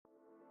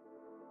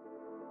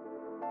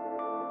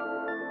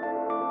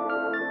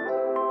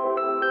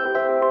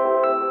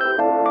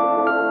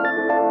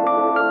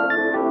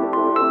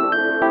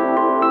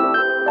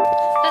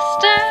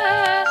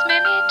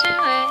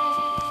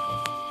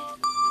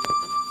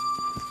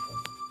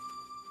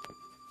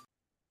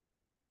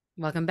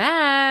Welcome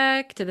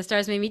back to The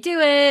Stars Made Me Do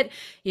It.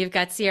 You've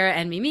got Sierra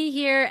and Mimi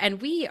here, and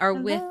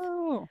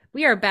Hello.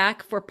 we are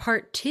back for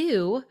part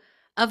two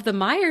of the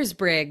Myers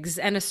Briggs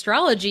and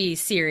Astrology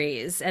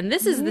series. And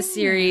this is the Yeah.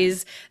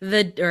 series,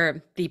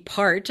 the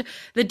part,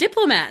 the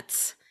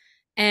Diplomats.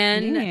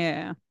 And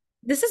Yeah.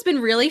 this has been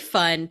really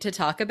fun to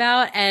talk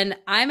about, and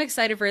I'm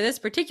excited for this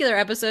particular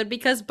episode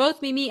because both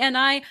Mimi and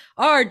I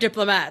are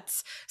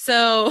diplomats.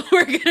 So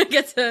we're going to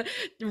get to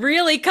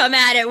really come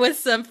at it with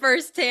some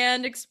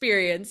firsthand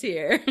experience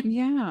here.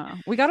 Yeah.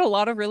 We got a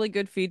lot of really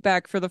good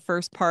feedback for the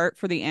first part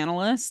for the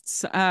analysts.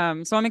 So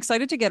I'm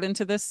excited to get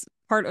into this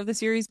part of the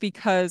series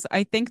because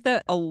I think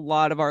that a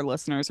lot of our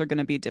listeners are going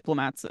to be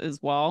diplomats as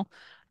well.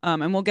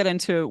 And we'll get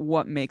into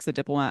what makes a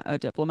diplomat a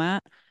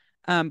diplomat.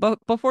 But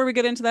before we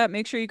get into that,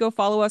 make sure you go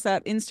follow us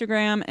at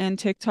Instagram and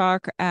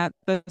TikTok at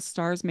the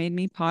Stars Made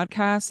Me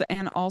podcast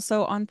and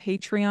also on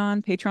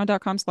Patreon,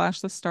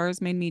 patreon.com/the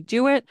stars made me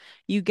do it.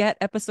 You get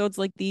episodes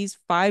like these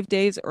 5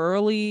 days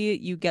early.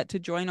 You get to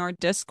join our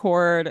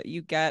Discord.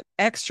 You get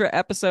extra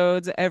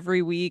episodes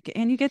every week,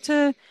 and you get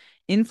to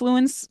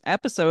influence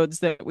episodes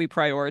that we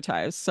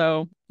prioritize.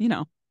 So,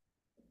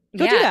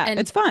 go do Yeah, that. and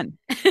It's fun.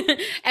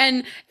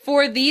 and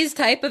for these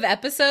type of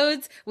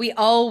episodes, we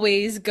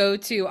always go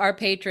to our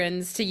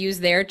patrons to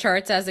use their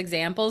charts as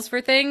examples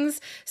for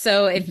things.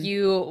 So if Mhm.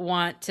 you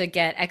want to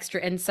get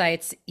extra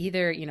insights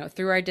either,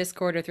 through our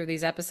Discord or through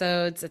these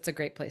episodes, it's a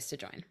great place to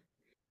join.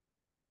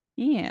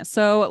 Yeah,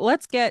 so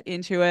let's get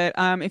into it.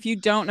 If you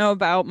don't know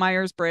about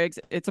Myers-Briggs,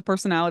 it's a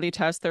personality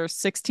test. There's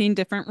 16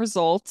 different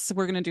results.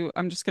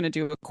 I'm just gonna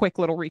do a quick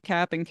little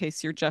recap in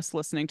case you're just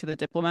listening to the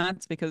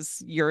diplomats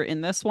because you're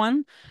in this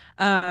one.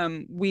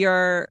 We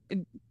are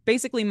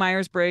basically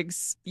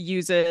Myers-Briggs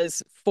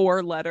uses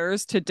four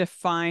letters to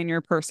define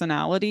your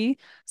personality.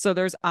 So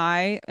there's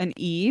I and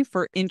E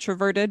for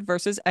introverted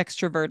versus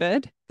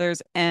extroverted.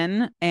 There's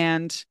N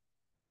and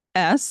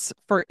S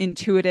for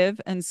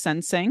intuitive and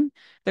sensing.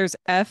 There's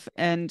F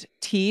and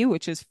T,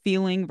 which is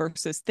feeling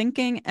versus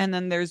thinking. And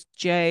then there's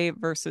J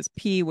versus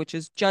P, which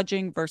is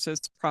judging versus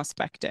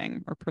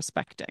prospecting or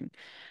prospecting.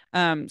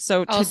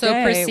 So Also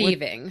today we're,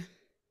 perceiving.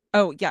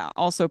 oh, yeah,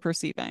 also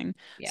perceiving.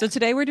 So Yeah.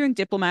 today we're doing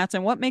diplomats.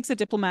 And what makes a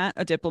diplomat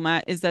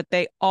is that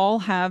they all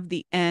have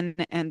the N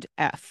and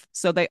F.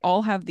 So they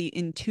all have the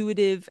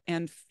intuitive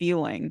and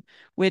feeling,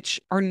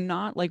 which are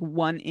not like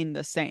one in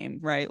the same,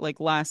 right?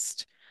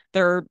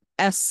 They're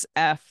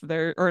SF,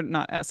 there or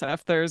not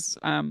SF, there's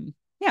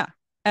yeah,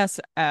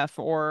 SF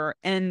or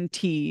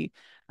NT.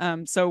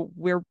 So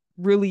we're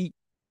really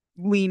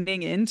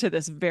leaning into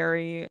this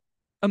very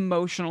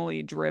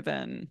emotionally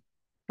driven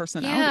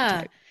personality Yeah.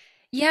 type.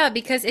 Yeah,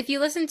 because if you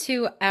listen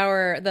to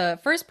the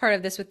first part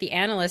of this with the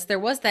analyst, there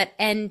was that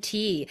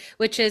NT,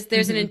 which is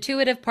there's an Hmm.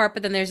 intuitive part,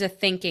 but then there's a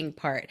thinking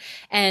part.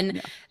 And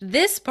Yeah.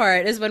 this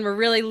part is when we're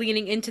really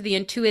leaning into the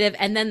intuitive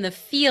and then the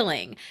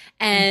feeling.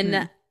 And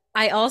Hmm.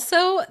 I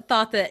also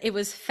thought that it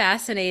was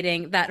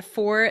fascinating that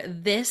for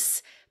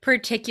this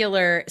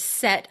particular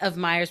set of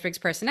Myers-Briggs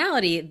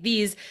personality,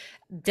 these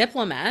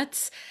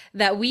diplomats,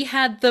 that we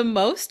had the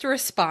most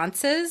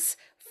responses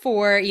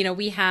for,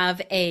 we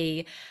have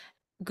a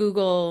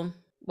Google,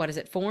 what is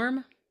it,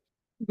 form?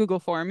 Google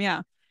form,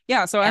 yeah.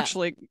 Yeah, so Yeah.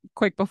 actually,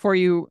 quick before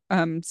you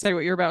say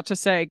what you're about to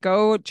say,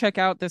 go check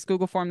out this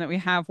Google form that we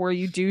have where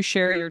you do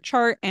share your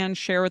chart and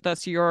share with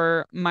us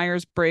your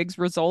Myers-Briggs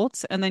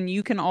results. And then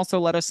you can also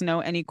let us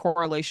know any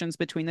correlations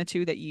between the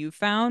two that you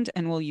found,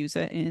 and we'll use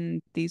it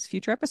in these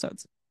future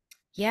episodes.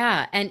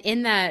 Yeah. And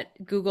in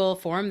that Google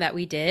form that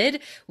we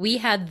did, we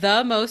had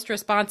the most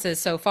responses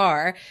so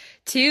far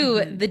to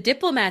Hmm. the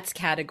diplomats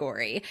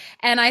category.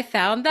 And I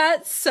found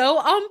that so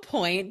on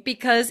point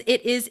because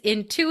it is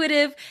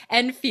intuitive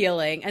and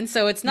feeling. And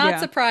so it's not Yeah.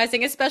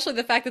 surprising, especially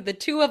the fact that the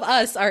two of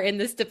us are in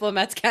this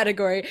diplomats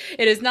category.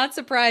 It is not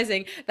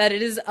surprising that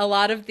it is a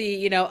lot of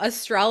the,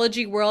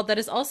 astrology world that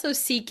is also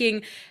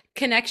seeking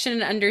connection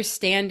and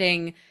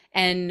understanding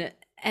and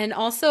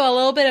also a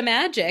little bit of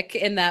magic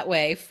in that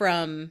way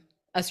from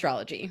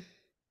astrology.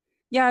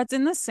 Yeah, it's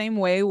in the same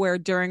way where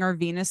during our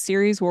Venus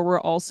series, where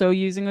we're also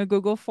using a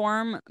Google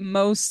form,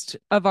 most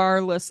of our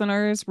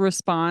listeners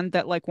respond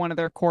that like one of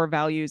their core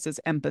values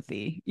is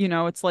empathy.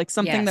 It's like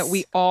something that we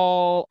Yes.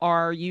 all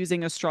are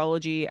using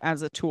astrology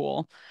as a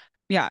tool.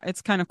 Yeah,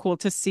 it's kind of cool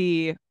to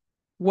see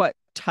what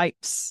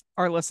types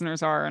our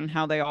listeners are and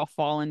how they all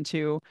fall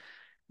into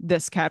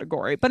this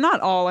category, but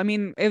not all. I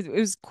mean, it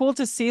was cool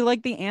to see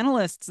like the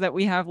analysts that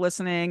we have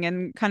listening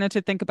and kind of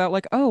to think about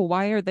like, oh,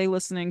 why are they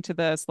listening to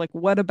this? Like,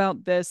 what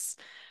about this?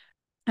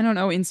 I don't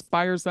know,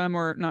 inspires them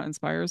or not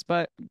inspires,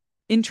 but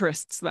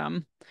interests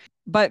them.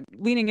 But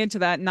leaning into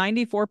that,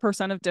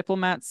 94% of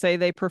diplomats say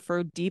they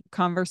prefer deep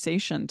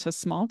conversation to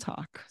small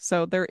talk.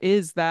 So there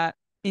is that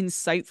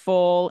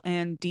insightful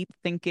and deep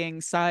thinking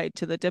side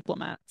to the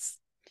diplomats.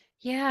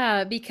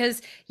 Yeah,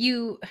 because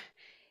you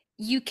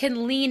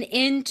can lean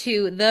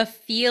into the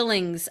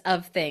feelings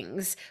of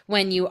things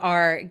when you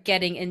are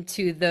getting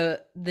into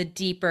the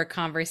deeper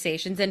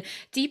conversations. And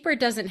deeper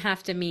doesn't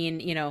have to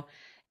mean,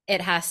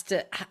 it has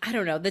to, I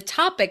don't know, the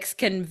topics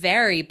can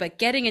vary, but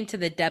getting into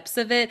the depths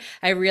of it,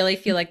 I really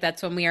feel like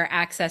that's when we are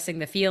accessing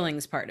the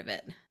feelings part of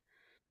it.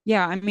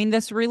 Yeah, I mean,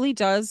 this really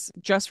does,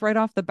 just right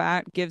off the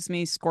bat, gives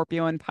me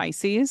Scorpio and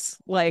Pisces,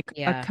 like a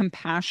Yeah.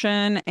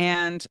 compassion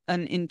and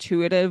an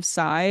intuitive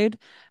side.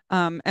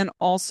 And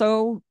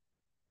also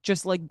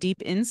just like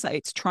deep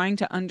insights, trying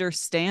to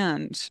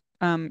understand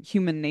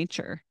human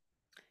nature.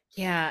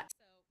 Yeah.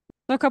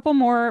 So a couple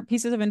more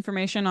pieces of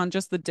information on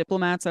just the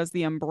diplomats as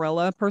the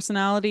umbrella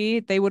personality.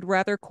 They would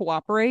rather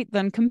cooperate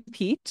than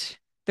compete.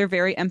 They're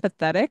very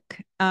empathetic.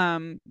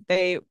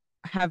 They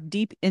have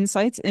deep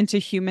insights into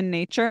human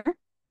nature.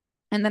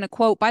 And then a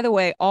quote, by the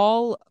way,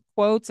 all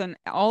quotes and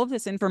all of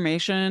this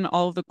information,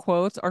 all of the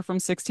quotes are from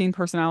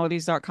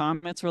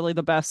 16personalities.com. It's really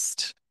the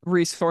best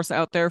resource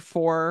out there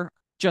for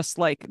just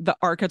like the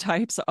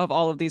archetypes of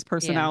all of these Yeah.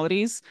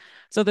 personalities.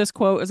 So this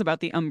quote is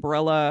about the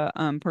umbrella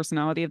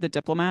personality of the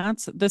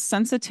diplomats. The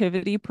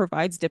sensitivity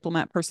provides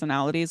diplomat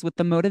personalities with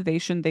the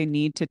motivation they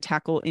need to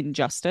tackle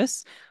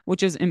injustice,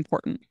 which is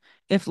important.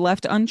 If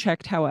left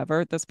unchecked,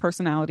 however, this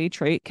personality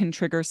trait can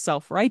trigger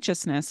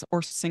self-righteousness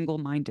or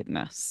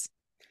single-mindedness.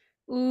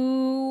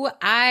 Ooh,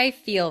 I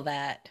feel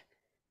that.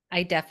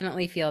 I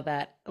definitely feel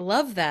that.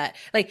 Love that.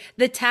 Like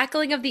the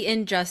tackling of the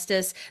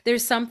injustice,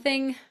 there's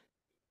something,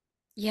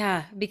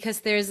 yeah,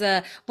 because there's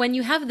a, when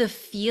you have the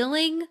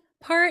feeling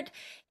part,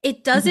 it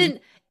Mhm.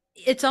 doesn't,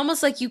 it's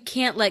almost like you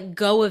can't let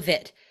go of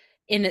it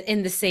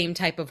in the same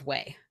type of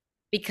way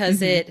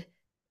because Hmm.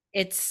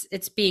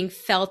 it's being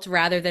felt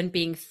rather than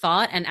being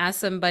thought. And as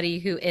somebody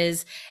who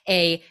is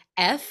a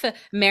F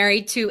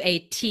married to a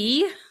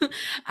T,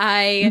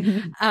 I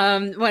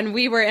Hmm. when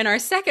we were in our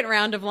second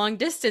round of long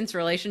distance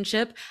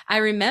relationship, I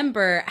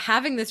remember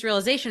having this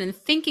realization and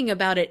thinking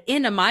about it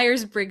in a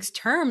Myers Briggs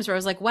terms where I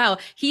was like, wow,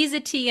 he's a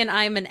T and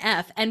I'm an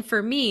F. And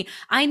for me,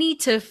 I need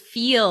to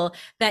feel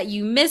that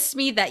you miss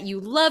me, that you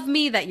love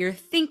me, that you're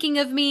thinking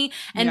of me.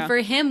 And Yeah. for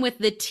him with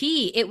the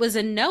T, it was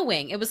a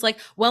knowing. It was like,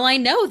 well, I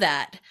know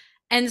that.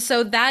 And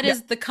so that Yeah.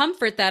 is the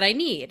comfort that I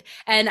need.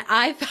 And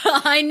I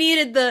felt I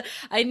needed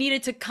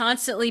to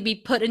constantly be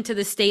put into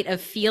the state of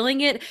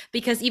feeling it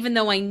because even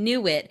though I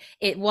knew it,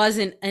 it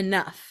wasn't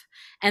enough.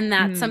 And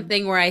that's Mm.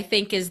 something where I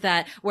think is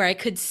that where I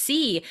could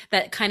see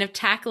that kind of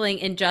tackling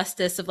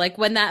injustice of like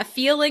when that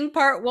feeling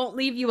part won't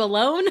leave you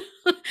alone,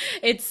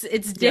 it's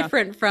Yeah.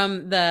 different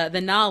from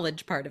the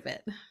knowledge part of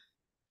it.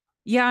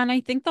 Yeah, and I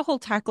think the whole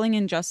tackling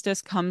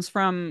injustice comes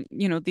from,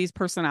 these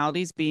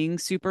personalities being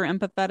super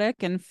empathetic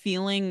and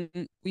feeling,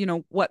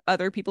 what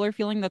other people are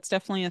feeling. That's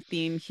definitely a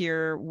theme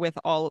here with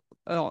all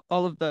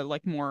of the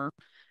like more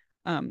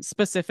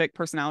specific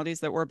personalities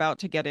that we're about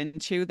to get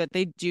into, that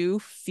they do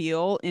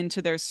feel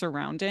into their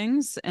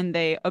surroundings and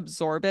they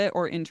absorb it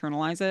or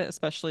internalize it,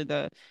 especially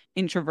the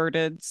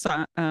introverted,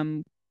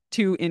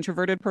 two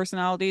introverted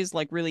personalities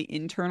like really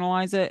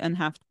internalize it and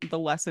have the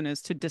lesson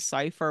is to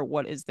decipher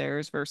what is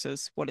theirs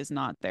versus what is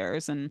not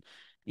theirs. And,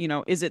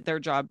 is it their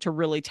job to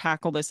really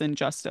tackle this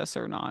injustice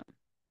or not?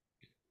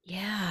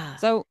 Yeah.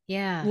 So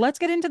Yeah. let's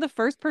get into the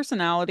first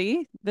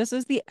personality. This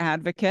is the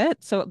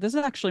advocate. So this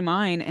is actually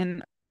mine.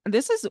 And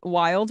this is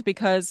wild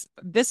because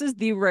this is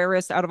the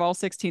rarest out of all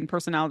 16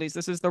 personalities.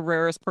 This is the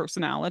rarest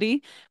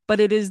personality, but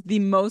it is the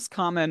most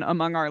common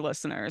among our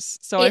listeners.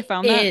 So I It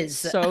found that is.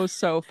 so,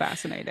 so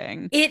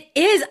fascinating. It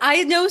is.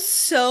 I know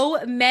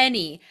so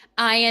many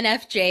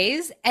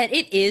INFJs, and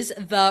it is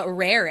the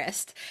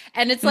rarest.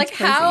 And it's like, It's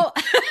crazy. how,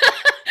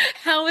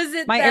 how is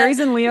it My that, Aries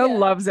and Leo yeah.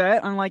 loves it.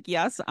 I'm like,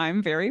 yes,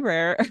 I'm very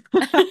rare.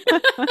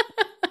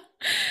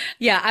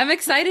 Yeah, I'm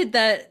excited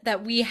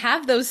that we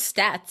have those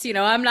stats. You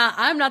know, I'm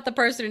not the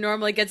person who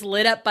normally gets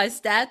lit up by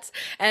stats,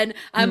 and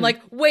I'm Mm,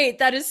 like, wait,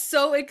 that is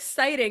so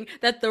exciting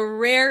that the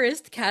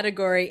rarest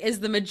category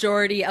is the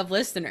majority of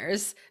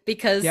listeners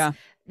because yeah.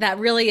 that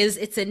really is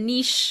it's a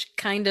niche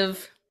kind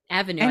of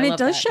avenue. I And it love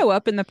does that. show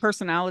up in the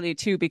personality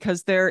too,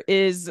 because there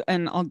is,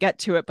 and I'll get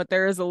to it, but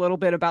there is a little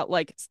bit about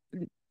like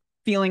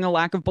feeling a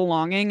lack of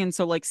belonging. And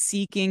so like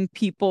seeking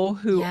people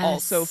who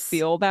also Yes.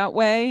 feel that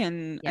way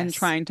and Yes.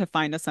 trying to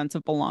find a sense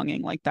of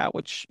belonging like that,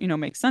 which,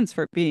 makes sense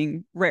for it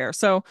being rare.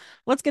 So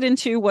let's get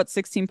into what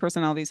 16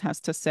 personalities has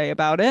to say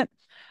about it.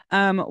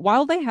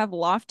 While they have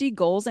lofty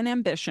goals and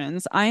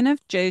ambitions,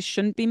 INFJs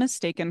shouldn't be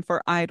mistaken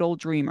for idle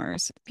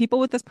dreamers. People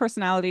with this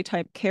personality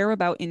type care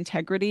about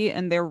integrity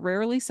and they're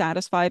rarely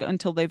satisfied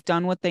until they've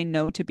done what they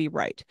know to be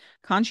right.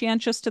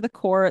 Conscientious to the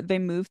core, they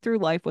move through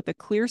life with a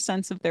clear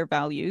sense of their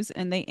values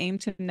and they aim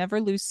to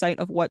never lose sight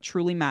of what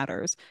truly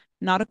matters,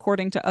 not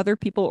according to other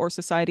people or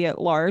society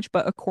at large,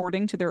 but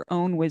according to their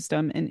own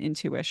wisdom and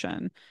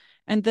intuition.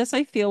 And this,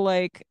 I feel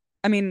like,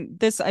 I mean,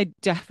 this I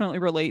definitely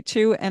relate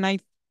to. And I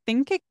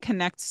think it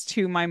connects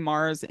to my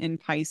Mars in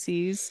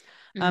Pisces,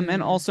 and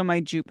Mm. also my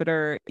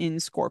Jupiter in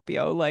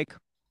Scorpio. Like,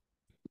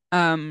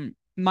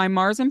 my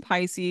Mars in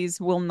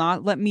Pisces will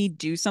not let me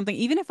do something,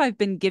 even if I've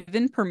been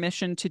given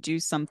permission to do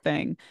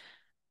something.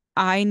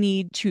 I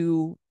need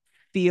to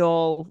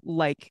feel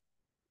like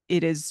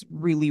it is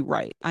really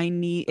right.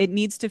 It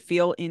needs to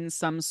feel in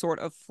some sort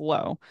of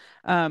flow.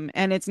 And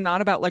it's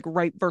not about like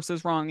right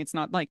versus wrong. It's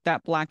not like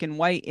that black and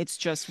white. It's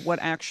just what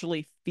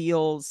actually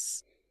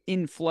feels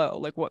in flow,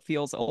 like what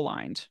feels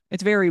aligned.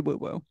 It's very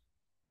woo-woo.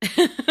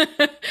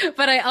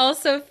 But I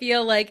also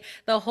feel like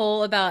the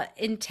whole about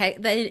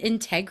the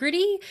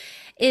integrity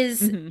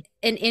is Hmm.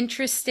 an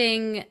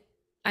interesting,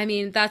 I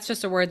mean, that's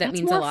just a word that That's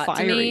means a more lot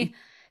to me. fiery.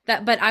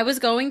 But I was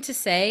going to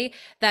say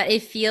that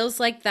it feels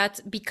like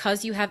that's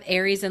because you have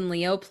Aries and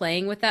Leo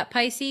playing with that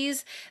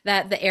Pisces,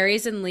 that the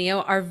Aries and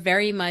Leo are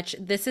very much,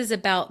 this is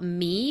about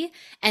me.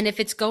 And if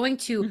it's going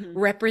to Hmm.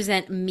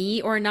 represent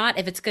me or not,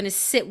 if it's going to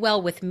sit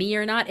well with me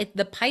or not,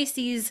 the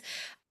Pisces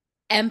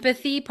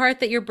empathy part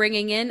that you're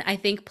bringing in, I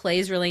think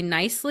plays really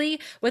nicely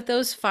with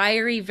those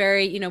fiery,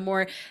 very,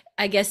 more,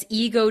 I guess,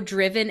 ego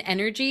driven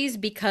energies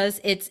because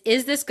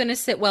is this going to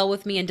sit well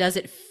with me and does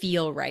it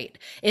feel right?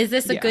 Is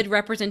this a Yeah. good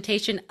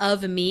representation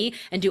of me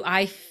and do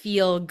I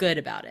feel good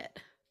about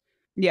it?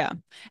 Yeah.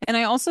 And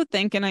I also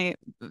think, and I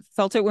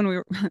felt it when we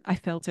were, I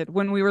felt it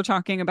when we were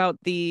talking about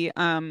the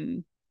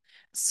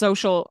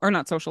social, or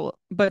not social,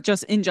 but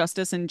just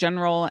injustice in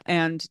general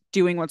and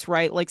doing what's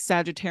right, like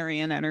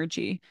Sagittarian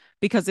energy,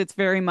 because it's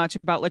very much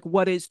about like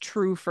what is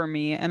true for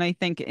me. And I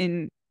think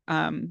in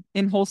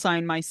whole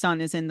sign, my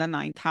sun is in the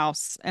ninth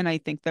house, and I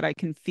think that I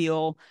can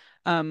feel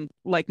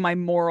like my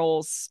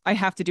morals, I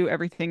have to do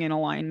everything in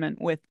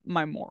alignment with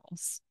my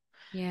morals.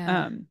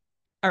 Yeah. Um,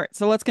 all right,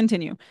 so let's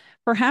continue.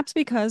 Perhaps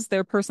because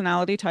their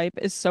personality type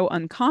is so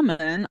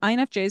uncommon,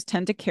 INFJs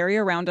tend to carry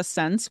around a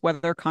sense,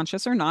 whether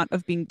conscious or not,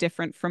 of being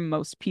different from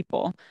most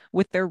people.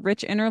 With their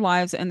rich inner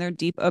lives and their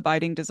deep,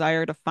 abiding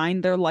desire to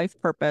find their life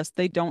purpose,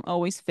 they don't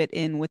always fit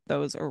in with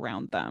those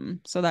around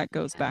them. So that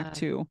goes back Yeah.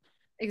 to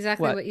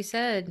Exactly what? what you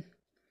said.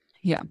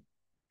 Yeah.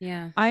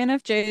 Yeah.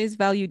 INFJs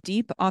value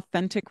deep,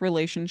 authentic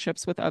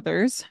relationships with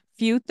others.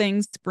 Few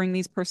things bring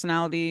these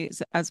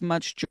personalities as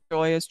much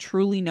joy as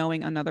truly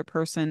knowing another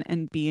person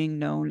and being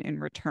known in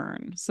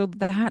return. So,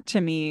 that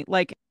to me,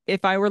 like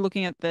if I were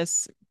looking at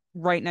this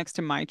right next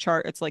to my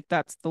chart, it's like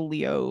that's the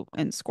Leo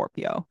and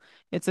Scorpio.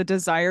 It's a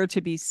desire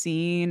to be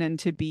seen and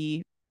to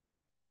be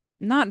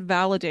not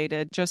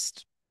validated,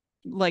 just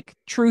like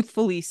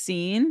truthfully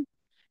seen,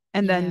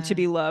 and then to Yeah.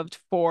 be loved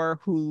for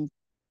who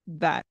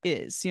that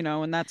is,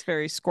 and that's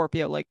very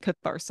Scorpio, like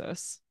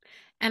catharsis.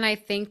 And I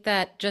think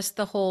that just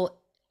the whole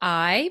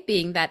I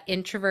being that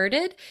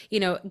introverted,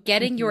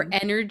 getting your Hmm.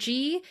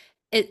 energy,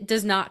 it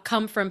does not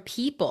come from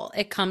people.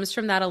 It comes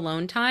from that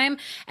alone time.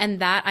 And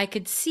that I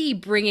could see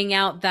bringing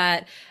out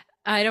that,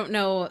 I don't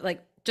know,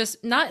 like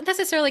just not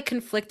necessarily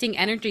conflicting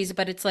energies,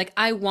 but it's like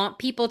I want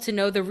people to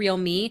know the real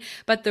me,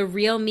 but the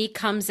real me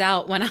comes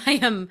out when I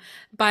am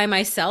by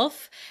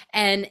myself.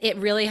 And it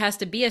really has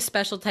to be a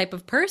special type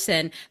of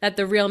person that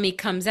the real me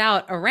comes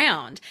out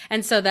around.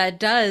 And so that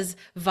does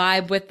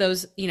vibe with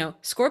those,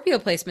 Scorpio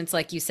placements,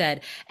 like you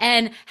said,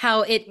 and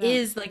how it Yeah.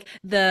 is like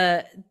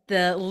the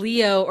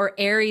Leo or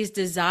Aries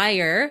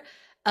desire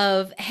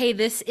of, hey,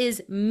 this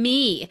is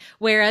me.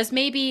 Whereas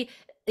maybe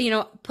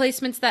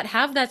placements that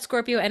have that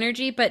Scorpio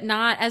energy, but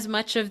not as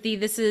much of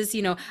this is,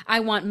 I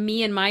want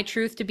me and my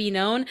truth to be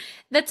known.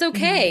 That's Hmm.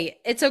 okay.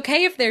 It's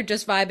okay if they're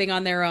just vibing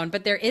on their own,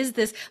 but there is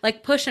this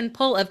like push and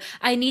pull of,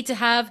 I need to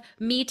have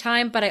me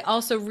time, but I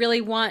also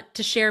really want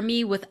to share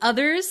me with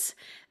others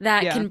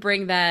that Yeah. can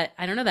bring that.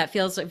 I don't know. That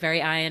feels like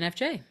very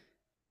INFJ.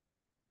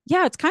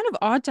 Yeah, it's kind of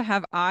odd to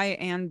have I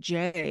and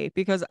J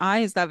because I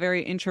is that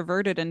very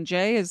introverted and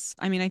J is,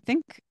 I mean, I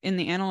think in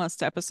the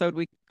analyst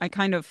episode I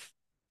kind of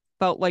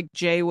felt like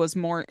J was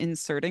more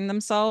inserting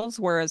themselves,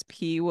 whereas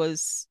P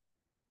was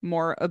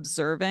more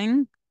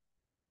observing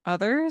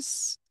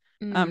others,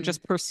 Mm,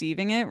 just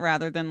perceiving it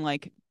rather than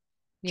like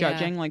yeah.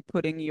 judging, like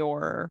putting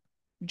your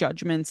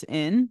judgments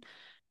in.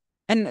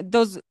 And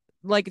those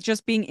like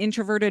just being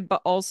introverted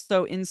but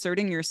also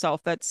inserting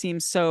yourself, that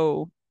seems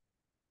so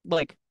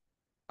like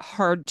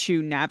hard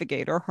to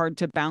navigate or hard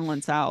to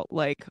balance out.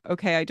 Like,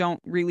 okay, I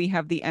don't really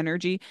have the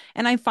energy.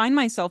 And I find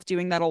myself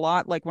doing that a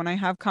lot. Like when I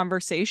have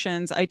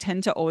conversations, I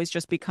tend to always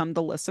just become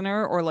the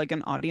listener or like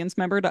an audience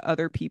member to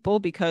other people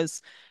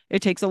because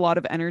it takes a lot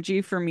of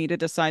energy for me to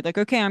decide, like,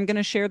 okay, I'm going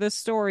to share this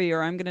story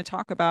or I'm going to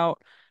talk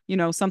about,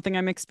 something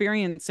I'm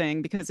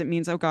experiencing because it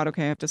means, oh God,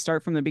 okay, I have to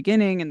start from the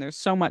beginning and there's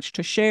so much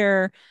to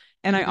share.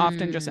 And I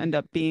often just Mm, end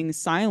up being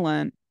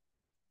silent.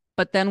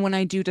 But then when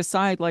I do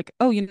decide, like,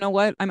 oh, you know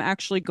what? I'm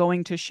actually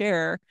going to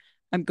share,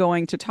 I'm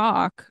going to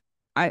talk,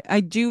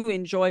 I do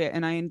enjoy it.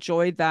 And I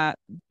enjoy that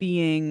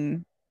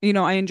being,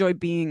 I enjoy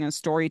being a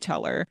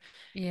storyteller.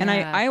 And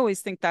yeah. I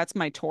always think that's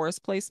my Taurus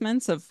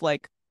placements of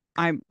like,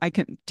 I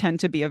can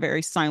tend to be a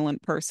very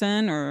silent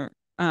person or,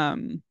 I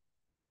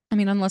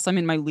mean, unless I'm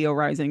in my Leo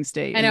rising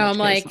state, I in know. which I'm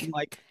case I'm like,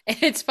 like,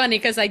 it's funny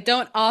because I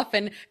don't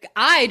often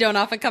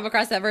come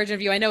across that version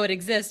of you. I know it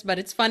exists, but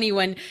it's funny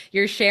when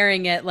you're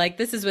sharing it. Like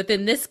this is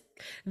within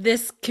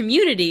this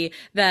community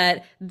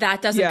that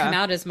doesn't come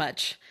yeah, out as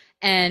much,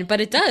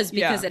 but it does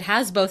because yeah. it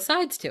has both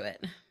sides to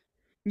it.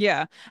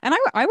 Yeah. And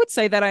I would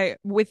say that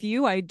with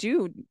you, I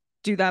do.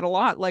 do that a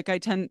lot. Like I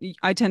tend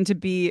to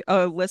be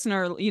a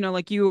listener,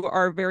 like you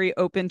are very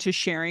open to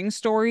sharing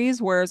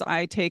stories, whereas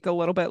I take a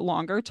little bit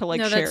longer to like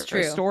No, that's share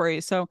a true.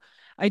 story. So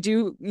I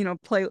do,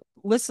 play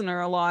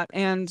listener a lot.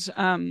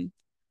 And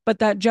but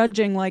that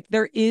judging, like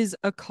there is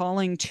a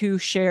calling to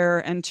share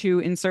and to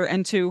insert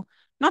and to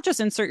not just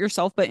insert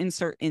yourself, but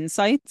insert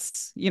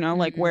insights,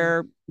 like Mm,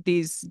 where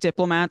these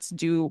diplomats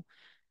do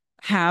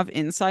have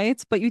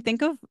insights, but you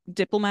think of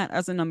diplomat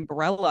as an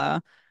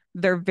umbrella,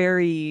 they're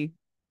very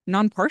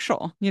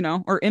non-partial,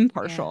 or yeah.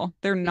 impartial.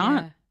 They're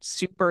not Yeah.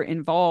 super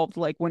involved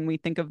like when we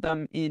think of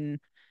them in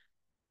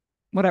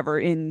whatever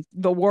in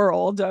the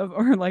world of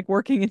or like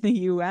working in the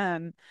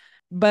UN.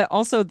 But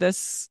also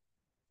this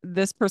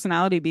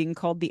personality being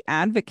called the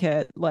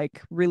advocate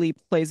like really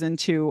plays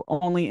into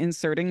only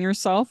inserting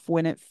yourself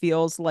when it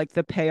feels like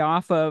the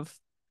payoff of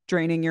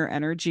draining your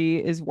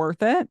energy is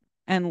worth it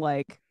and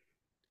like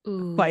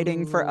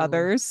fighting for Ooh.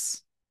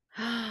 others,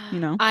 you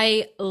know?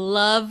 I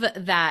love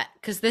that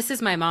because this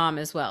is my mom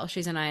as well.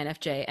 She's an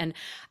INFJ, and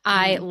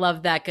I Mm.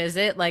 love that because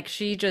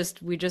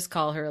we just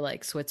call her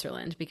like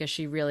Switzerland because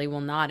she really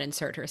will not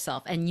insert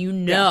herself. And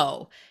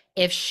Yeah.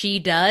 if she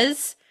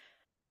does,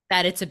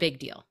 that it's a big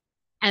deal.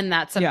 And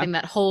that's Yeah. something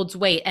that holds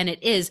weight. And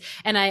it is.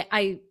 And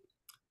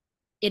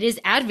it is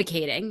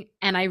advocating.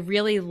 And I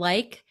really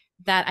like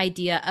that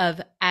idea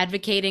of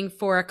advocating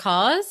for a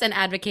cause and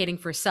advocating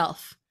for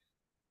self,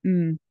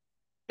 Mm.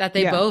 that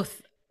they Yeah.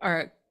 both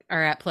are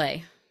at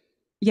play.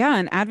 Yeah,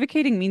 and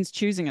advocating means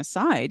choosing a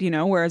side,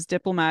 whereas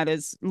diplomat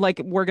is like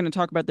we're going to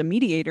talk about the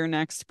mediator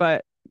next,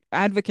 but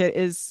advocate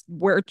is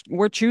we're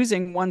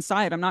choosing one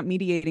side. I'm not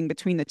mediating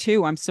between the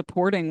two. I'm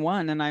supporting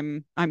one and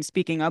I'm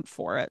speaking up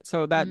for it.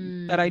 So that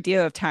Mm,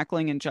 idea of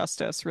tackling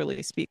injustice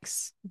really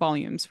speaks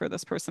volumes for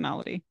this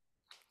personality.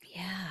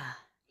 yeah.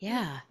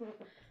 Yeah.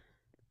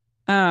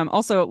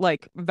 Also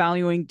like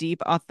valuing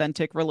deep,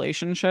 authentic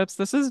relationships.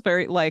 This is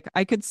very like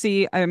I could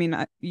see, I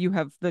mean, you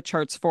have the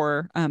charts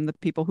for the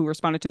people who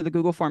responded to the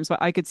Google Forms,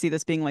 but I could see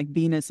this being like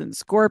Venus and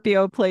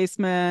Scorpio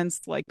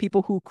placements, like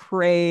people who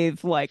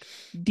crave like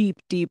deep,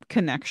 deep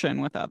connection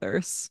with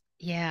others.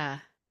 Yeah.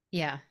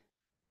 Yeah.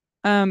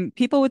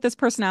 People with this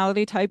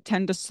personality type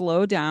tend to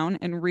slow down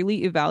and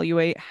really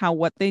evaluate how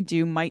what they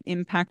do might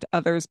impact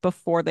others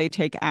before they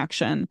take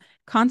action.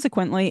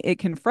 Consequently, it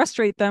can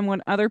frustrate them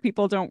when other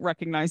people don't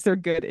recognize their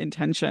good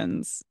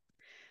intentions.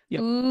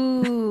 Yep.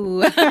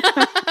 Ooh.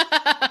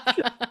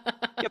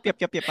 Yep, yep,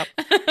 yep, yep, yep.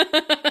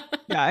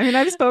 Yeah, I mean,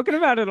 I've spoken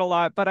about it a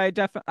lot, but I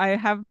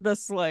have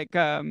this like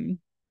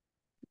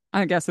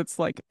I guess it's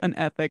like an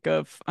ethic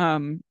of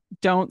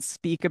don't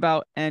speak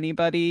about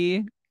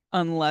anybody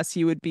unless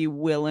you would be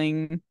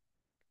willing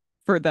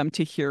for them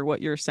to hear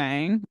what you're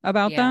saying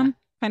about Yeah. them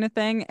kind of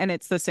thing. And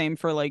it's the same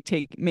for like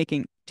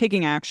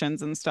taking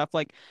actions and stuff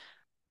like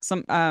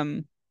some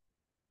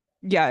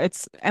yeah,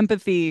 it's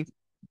empathy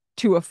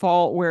to a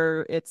fault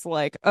where it's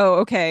like, oh,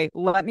 okay,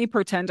 let me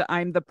pretend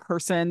I'm the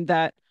person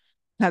that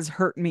has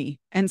hurt me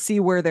and see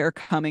where they're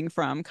coming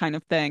from kind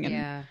of thing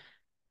Yeah.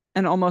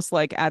 and almost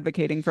like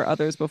advocating for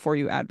others before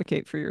you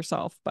advocate for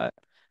yourself. But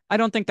I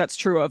don't think that's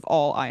true of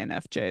all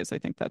INFJs. I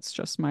think that's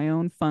just my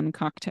own fun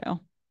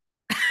cocktail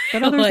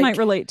that others might Like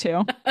relate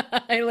to.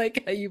 I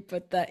like how you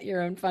put that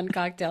your own fun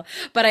cocktail.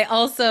 But I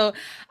also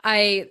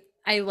I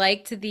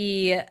liked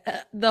the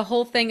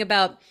whole thing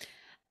about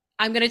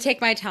I'm going to take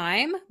my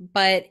time,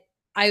 but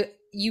I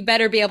you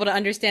better be able to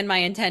understand my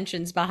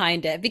intentions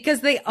behind it because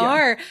they Yeah.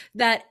 are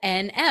that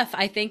NF.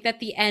 I think that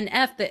the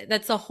NF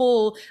that's a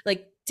whole like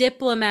Yeah.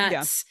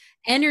 diplomats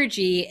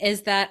energy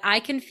is that I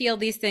can feel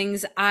these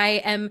things.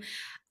 I am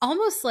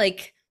almost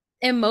like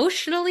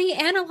emotionally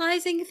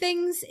analyzing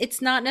things.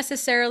 It's not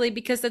necessarily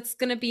because that's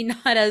going to be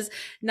not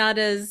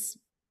as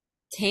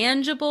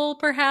tangible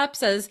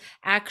perhaps as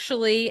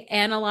actually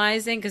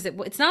analyzing because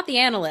it's not the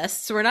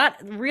analysts, we're not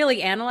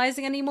really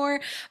analyzing anymore,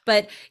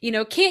 but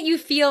can't you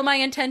feel my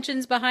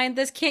intentions behind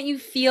this? Can't you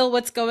feel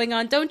what's going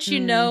on? Don't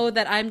you Mm, know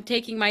that I'm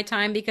taking my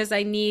time because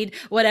I need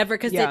whatever?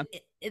 Because yeah.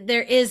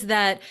 there is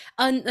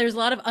there's a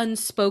lot of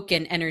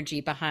unspoken energy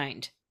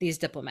behind these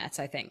diplomats,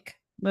 I think.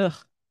 Ugh.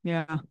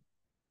 Yeah.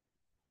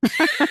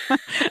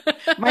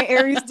 My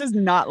Aries does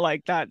not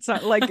like that. So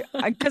like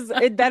because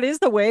that is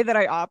the way that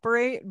I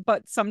operate,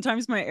 but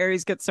sometimes my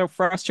Aries get so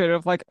frustrated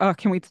of like, oh,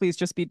 can we please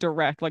just be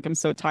direct? Like I'm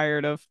so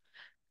tired of,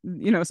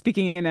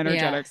 speaking in Yeah.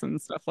 energetics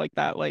and stuff like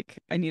that. Like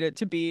I need it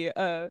to be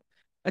a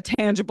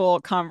tangible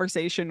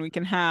conversation we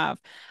can have.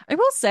 I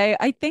will say,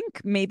 I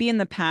think maybe in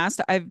the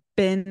past I've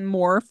been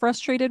more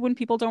frustrated when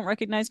people don't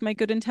recognize my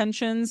good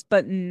intentions,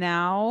 but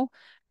now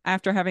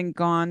after having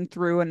gone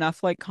through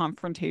enough like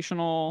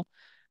confrontational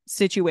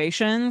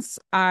situations,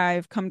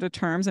 I've come to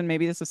terms, and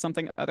maybe this is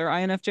something other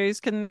INFJs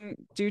can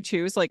do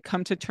too, is like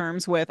come to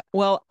terms with,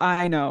 well,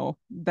 I know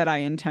that I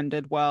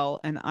intended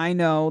well, and I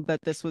know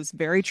that this was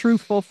very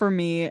truthful for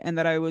me, and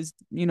that I was,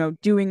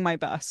 doing my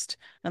best,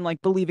 and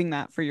like believing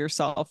that for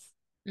yourself.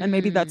 And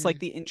maybe that's like Mm.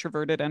 the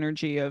introverted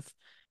energy of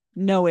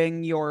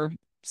knowing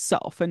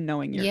yourself and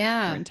knowing your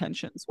Yeah.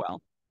 intentions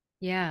well.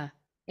 Yeah.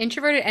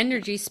 Introverted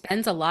energy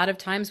spends a lot of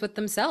times with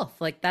themselves.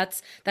 Like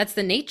that's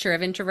the nature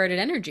of introverted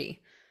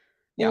energy,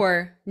 Yeah.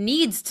 or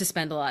needs to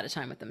spend a lot of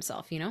time with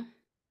themselves, you know?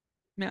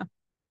 Yeah.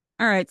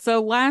 All right,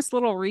 so last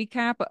little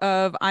recap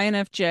of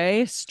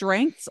INFJ.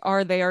 Strengths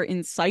are they are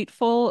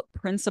insightful,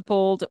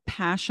 principled,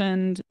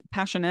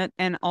 passionate,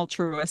 and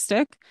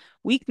altruistic.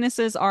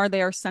 Weaknesses are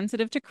they are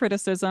sensitive to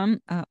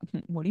criticism.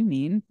 What do you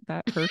mean?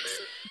 That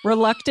hurts.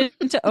 Reluctant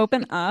to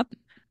open up,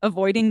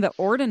 avoiding the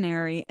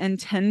ordinary, and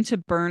tend to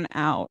burn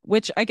out,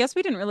 which I guess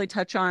we didn't really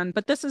touch on,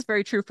 but this is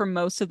very true for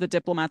most of the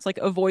diplomats, like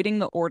avoiding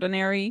the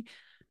ordinary.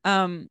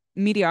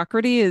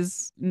 Mediocrity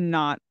is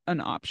not an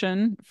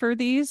option for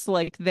these.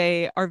 Like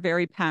they are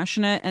very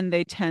passionate and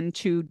they tend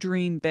to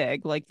dream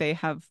big. Like they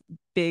have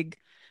big,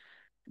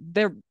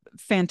 they're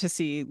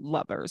fantasy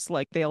lovers.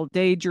 Like they'll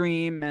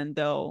daydream and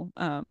they'll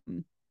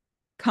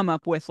come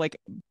up with like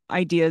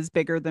ideas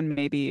bigger than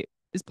maybe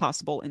is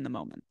possible in the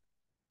moment.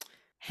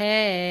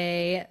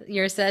 Hey,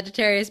 your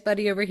Sagittarius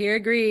buddy over here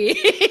agrees.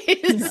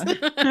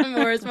 Yeah.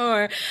 More is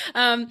more.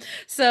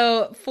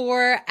 So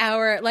for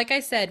our, like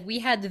I said, we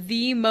had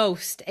the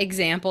most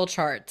example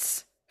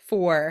charts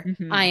for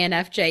Hmm.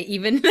 INFJ,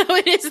 even though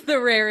it is the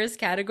rarest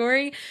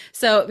category.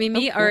 So Oh,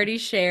 Mimi cool. already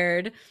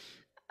shared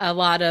a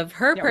lot of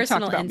her Yeah, we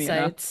talked personal about me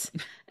enough. insights.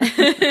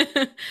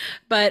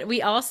 But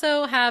we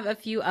also have a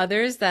few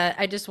others that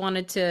I just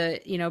wanted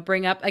to,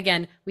 bring up.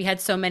 Again, we had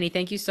so many.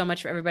 Thank you so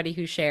much for everybody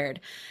who shared.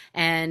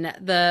 And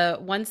the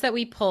ones that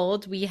we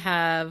pulled, we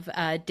have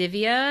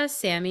Divya,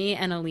 Sammy,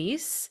 and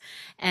Elise.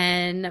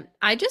 And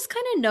I just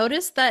kind of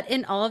noticed that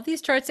in all of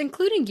these charts,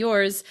 including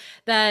yours,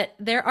 that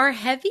there are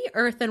heavy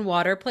earth and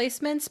water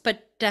placements,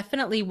 but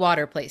definitely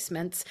water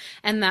placements.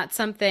 And that's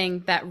something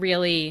that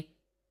really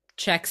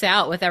checks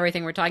out with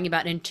everything we're talking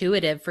about,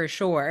 intuitive for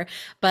sure.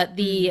 But Mm.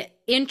 the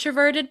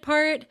introverted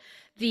part,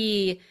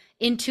 the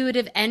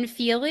intuitive and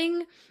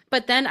feeling,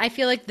 but then I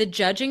feel like the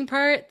judging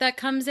part that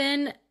comes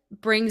in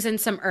brings in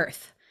some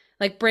earth.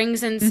 Like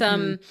brings in Hmm.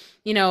 some,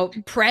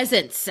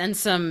 presence and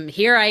some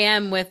here I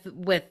am with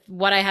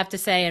what I have to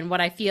say and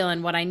what I feel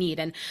and what I need.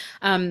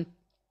 And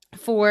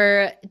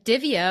for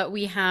Divya,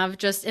 we have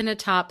just in a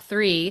top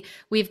three,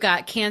 we've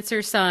got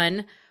Cancer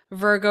Sun,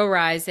 Virgo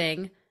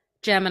Rising,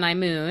 Gemini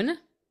Moon.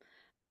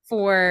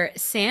 For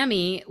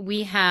Sammy,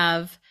 we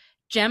have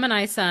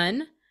Gemini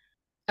Sun,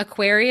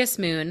 Aquarius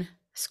Moon,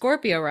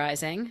 Scorpio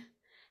Rising.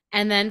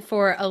 And then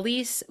for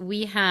Elise,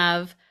 we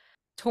have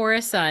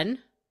Taurus Sun,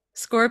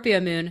 Scorpio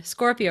Moon,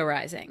 Scorpio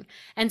Rising.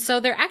 And so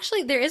there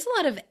is a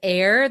lot of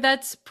air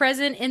that's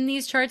present in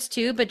these charts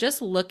too, but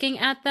just looking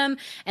at them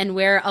and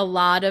where a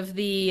lot of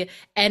the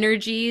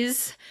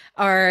energies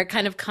are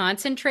kind of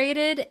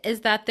concentrated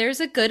is that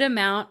there's a good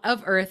amount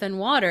of earth and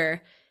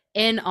water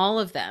in all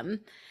of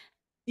them.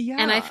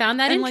 And I Yeah. found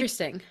that And like,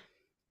 interesting.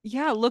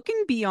 yeah,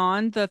 looking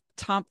beyond the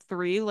top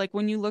three, like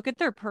when you look at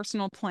their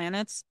personal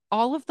planets,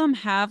 all of them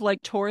have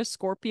like Taurus,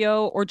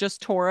 Scorpio, or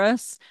just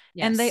Taurus,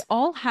 and they Yes.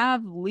 all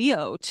have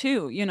Leo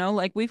too.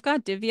 Like we've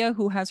got Divya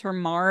who has her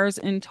Mars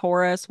in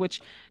Taurus, which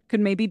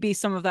could maybe be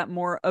some of that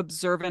more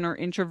observant or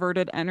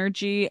introverted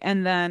energy.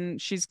 And then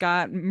she's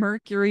got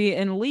Mercury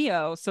in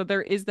Leo. So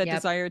there is that Yep.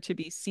 desire to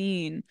be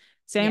seen.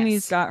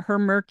 Sammy's Yes. got her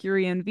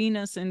Mercury and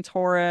Venus in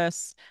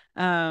Taurus.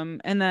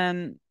 And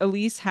then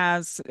Elise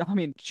has, I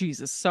mean,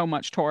 Jesus, so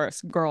much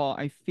Taurus. Girl,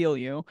 I feel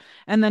you.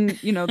 And then,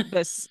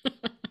 this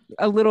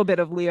a little bit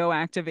of Leo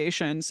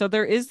activation. So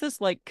there is this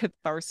like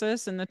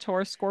catharsis in the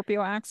Taurus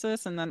Scorpio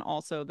axis, and then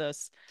also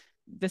this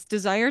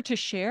desire to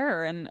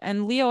share.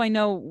 And Leo, I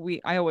know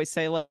I always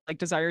say like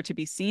desire to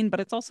be seen, but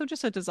it's also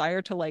just a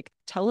desire to like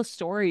tell a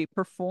story,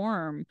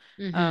 perform,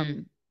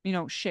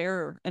 Hmm.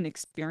 share an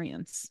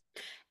experience.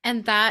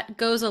 And that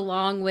goes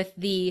along with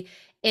the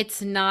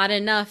it's not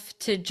enough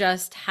to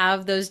just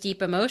have those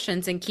deep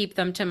emotions and keep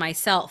them to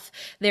myself.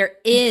 There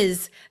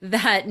is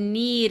that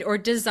need or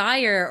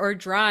desire or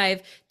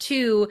drive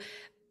to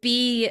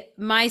be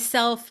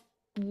myself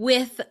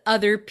with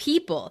other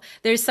people.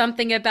 There's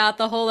something about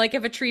the whole like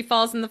if a tree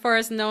falls in the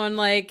forest and no one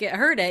like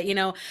heard it,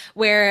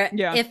 where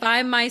Yeah. if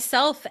I'm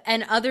myself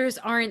and others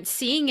aren't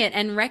seeing it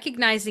and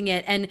recognizing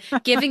it and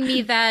giving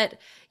me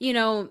that, you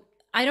know,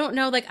 I don't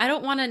know, like I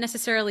don't want to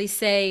necessarily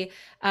say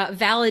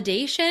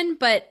validation,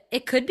 but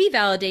it could be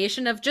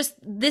validation of just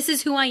this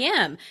is who I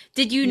am.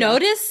 Did you Yeah.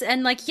 notice?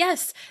 And like,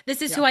 yes,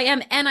 this is Yeah. who I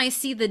am, and I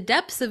see the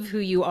depths of who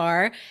you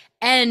are,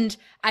 and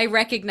I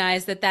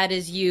recognize that that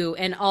is you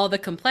and all the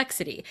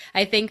complexity.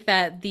 I think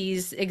that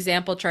these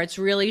example charts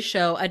really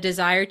show a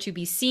desire to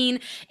be seen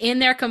in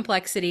their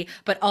complexity,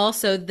 but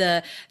also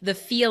the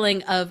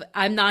feeling of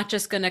I'm not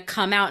just going to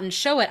come out and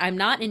show it. I'm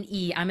not an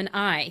E, I'm an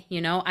I,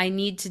 I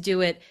need to do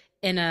it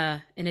in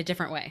a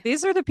different way.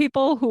 These are the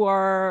people who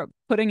are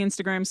putting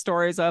Instagram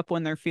stories up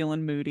when they're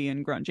feeling moody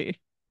and grungy,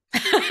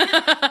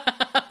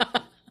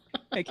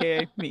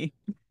 aka me.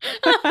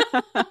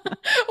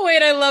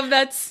 Wait, I love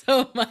that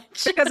so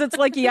much. Because it's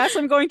like, yes,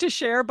 I'm going to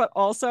share, but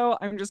also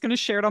I'm just going to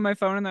share it on my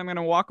phone and then I'm going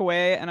to walk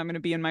away and I'm going to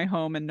be in my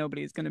home and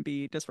nobody's going to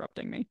be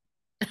disrupting me.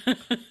 All right.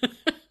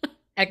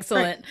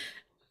 Excellent.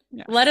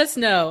 Let Yes. us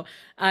know,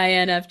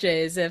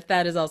 INFJs, if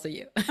that is also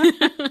you.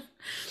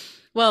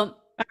 Well,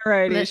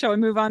 Alrighty, the, shall we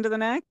move on to the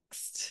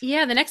next?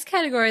 yeah, the next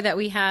category that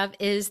we have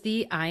is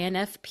the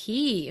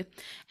INFP.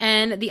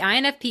 And the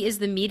INFP is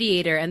the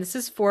mediator, and this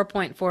is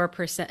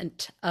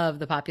 4.4% of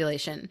the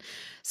population.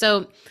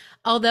 So,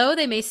 although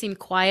they may seem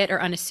quiet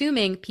or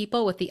unassuming,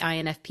 people with the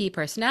INFP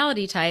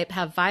personality type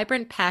have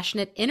vibrant,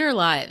 passionate inner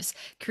lives,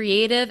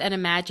 creative and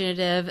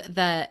imaginative,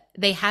 that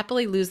they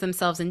happily lose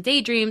themselves in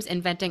daydreams,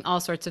 inventing all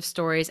sorts of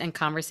stories and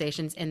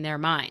conversations in their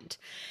mind.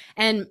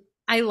 And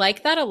I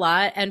like that a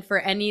lot. And for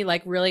any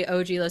like really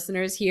OG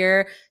listeners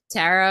here,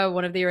 Tara,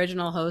 one of the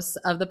original hosts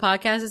of the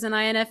podcast, is an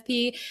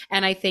INFP.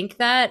 And I think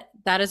that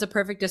that is a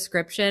perfect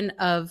description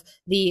of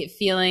the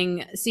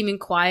feeling seeming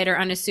quiet or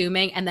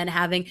unassuming and then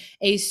having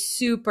a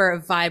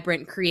super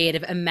vibrant,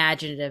 creative,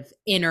 imaginative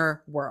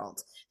inner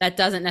world that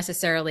doesn't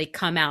necessarily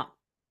come out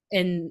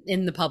in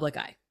the public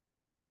eye.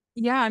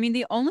 Yeah, I mean,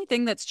 the only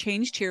thing that's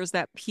changed here is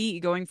that P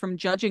going from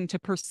judging to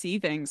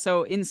perceiving.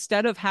 So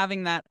instead of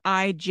having that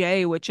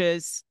IJ, which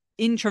is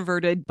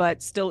introverted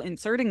but still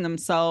inserting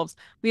themselves,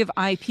 we have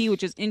IP,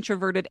 which is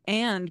introverted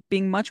and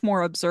being much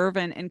more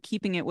observant and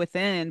keeping it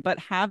within. But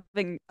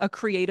having a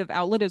creative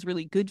outlet is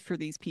really good for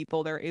these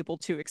people. They're able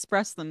to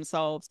express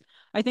themselves.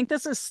 I think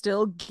this is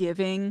still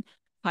giving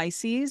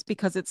Pisces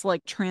because it's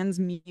like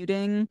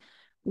transmuting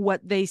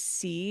what they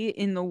see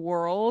in the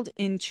world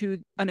into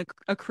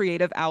a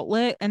creative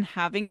outlet and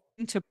having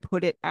to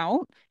put it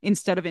out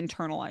instead of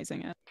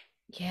internalizing it.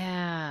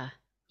 Yeah.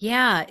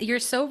 Yeah, you're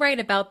so right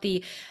about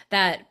the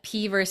that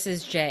P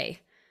versus J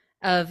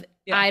of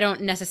Yeah. I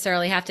don't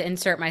necessarily have to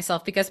insert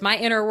myself because my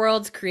inner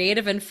world's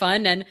creative and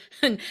fun and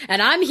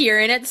I'm here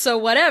in it, so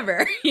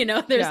whatever.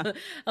 There's Yeah.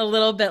 a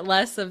little bit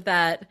less of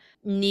that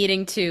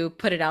needing to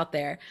put it out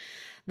there.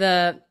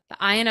 The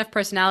INF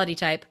personality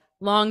type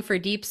long for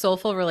deep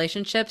soulful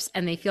relationships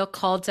and they feel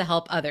called to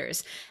help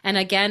others. And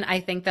again, I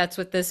think that's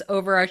with this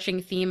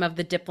overarching theme of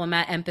the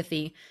diplomat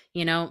empathy,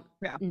 you know,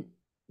 Yeah.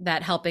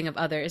 that helping of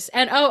others.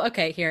 And oh,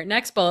 okay, here,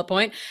 next bullet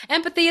point.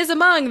 Empathy is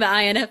among the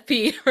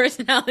INFP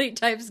personality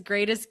type's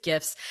greatest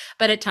gifts,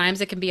 but at times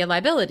it can be a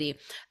liability.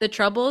 The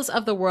troubles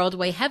of the world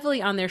weigh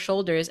heavily on their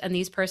shoulders, and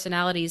these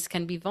personalities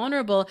can be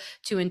vulnerable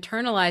to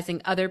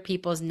internalizing other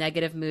people's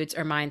negative moods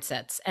or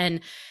mindsets. And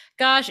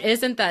gosh,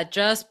 isn't that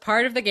just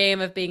part of the game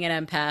of being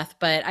an empath?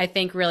 But I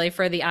think really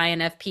for the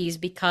INFPs,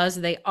 because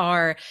they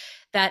are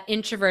that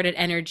introverted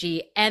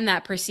energy and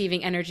that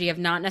perceiving energy of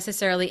not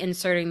necessarily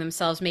inserting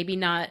themselves, maybe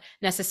not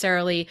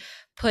necessarily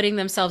putting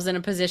themselves in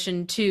a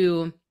position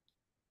to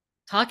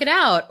talk it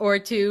out or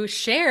to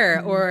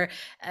share Mhm.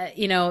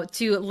 or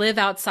to live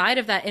outside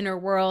of that inner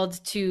world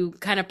to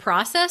kind of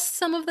process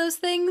some of those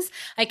things.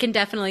 I can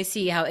definitely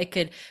see how it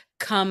could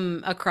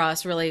come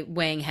across really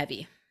weighing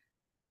heavy.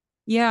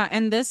 Yeah,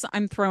 and this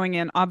I'm throwing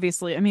in,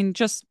 obviously. I mean,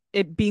 just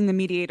it being the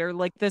mediator,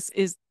 like this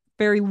is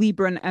very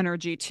Libran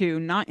energy too,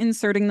 not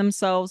inserting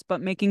themselves,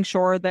 but making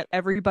sure that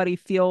everybody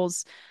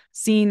feels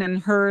seen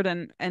and heard.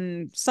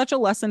 And such a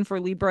lesson for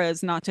Libra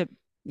is not to,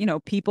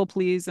 people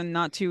please and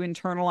not to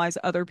internalize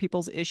other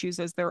people's issues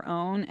as their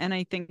own. And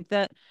I think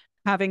that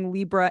having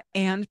Libra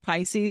and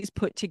Pisces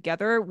put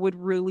together would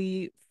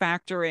really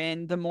factor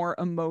in the more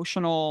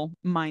emotional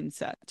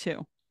mindset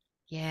too.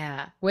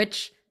 Yeah,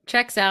 which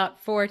checks out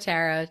for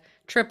Tara,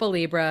 triple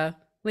Libra,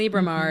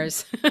 Libra Hmm.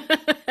 Mars,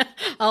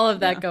 all of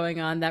that Yeah. going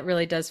on. That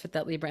really does fit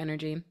that Libra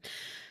energy. Yeah.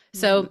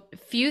 So,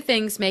 few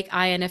things make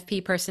INFP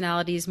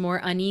personalities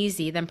more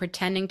uneasy than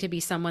pretending to be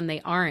someone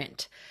they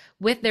aren't.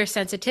 With their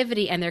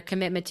sensitivity and their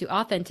commitment to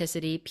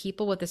authenticity,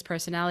 people with this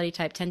personality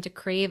type tend to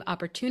crave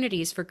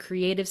opportunities for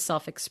creative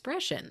self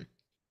expression.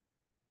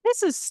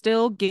 This is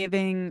still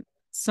giving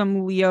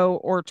some Leo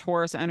or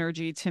Taurus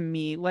energy to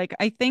me. Like,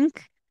 I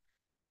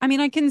mean,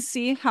 I can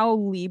see how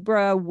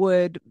Libra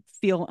would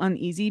feel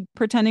uneasy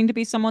pretending to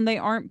be someone they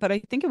aren't, but I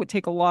think it would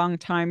take a long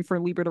time for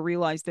Libra to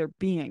realize they're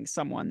being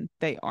someone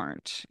they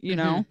aren't, you Hmm.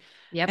 know?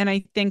 Yep. And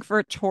I think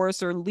for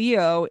Taurus or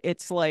Leo,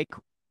 it's like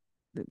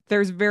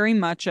there's very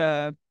much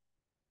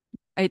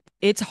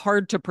it's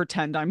hard to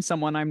pretend I'm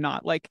someone I'm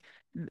not. Like,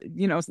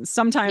 Yeah.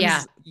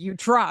 sometimes you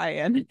try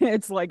and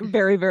it's like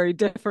very, very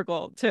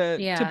difficult to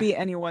Yeah. be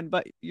anyone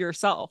but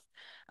yourself.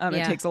 It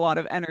Yeah. takes a lot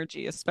of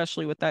energy,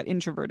 especially with that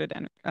introverted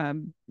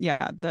and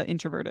the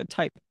introverted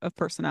type of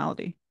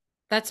personality.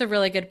 That's a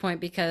really good point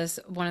because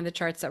one of the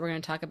charts that we're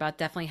going to talk about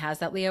definitely has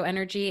that Leo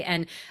energy.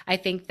 And I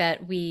think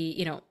that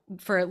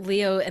for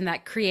Leo and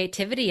that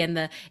creativity and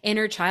the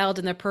inner child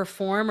and the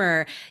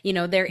performer,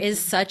 there is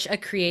Mhm. such a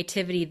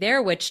creativity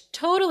there, which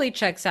totally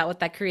checks out with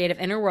that creative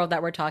inner world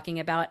that we're talking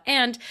about.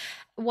 And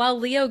while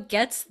Leo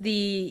gets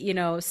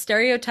the,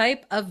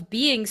 stereotype of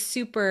being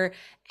super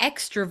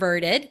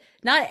extroverted,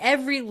 not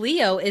every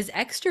Leo is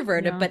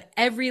extroverted, Yeah. but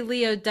every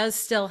Leo does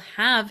still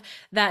have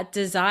that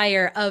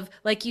desire of,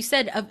 like you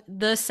said, of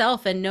the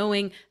self and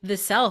knowing the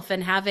self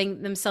and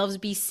having themselves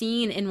be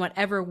seen in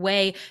whatever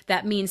way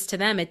that means to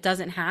them. It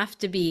doesn't have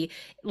to be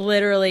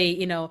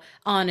literally,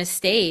 on a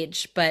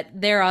stage, but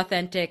their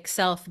authentic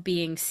self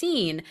being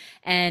seen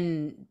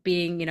and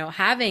being,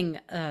 having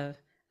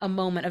a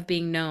moment of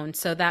being known.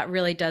 So that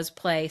really does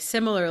play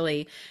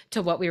similarly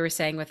to what we were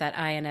saying with that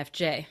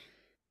INFJ.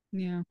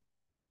 Yeah.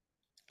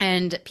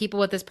 And people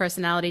with this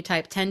personality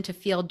type tend to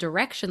feel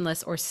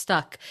directionless or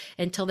stuck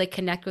until they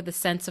connect with a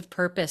sense of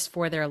purpose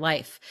for their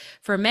life.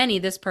 For many,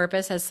 this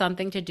purpose has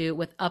something to do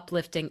with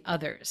uplifting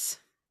others.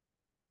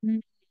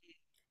 Mm.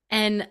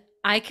 And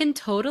I can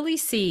totally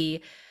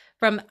see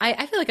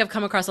I feel like I've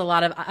come across a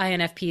lot of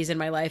INFPs in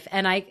my life,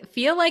 and I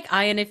feel like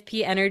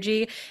INFP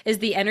energy is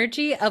the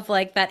energy of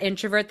like that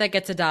introvert that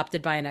gets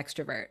adopted by an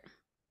extrovert,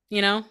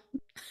 you know?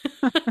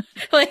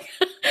 Like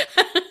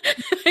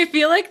I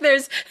feel like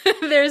there's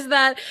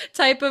that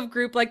type of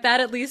group like that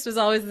at least was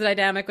always the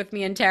dynamic with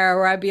me and Tara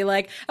where I'd be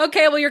like,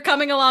 okay, well you're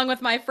coming along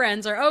with my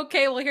friends, or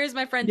okay, well here's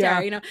my friend Yeah.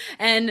 Tara, you know,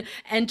 and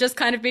just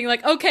kind of being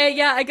like, okay,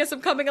 yeah, I guess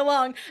I'm coming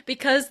along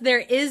because there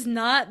is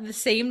not the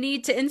same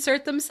need to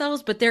insert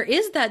themselves, but there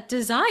is that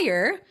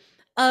desire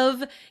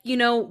of, you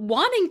know,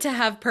 wanting to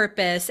have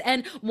purpose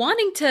and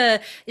wanting to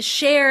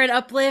share and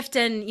uplift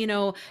and, you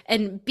know,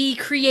 and be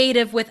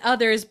creative with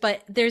others,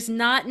 but there's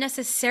not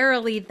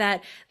necessarily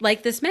that,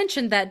 like this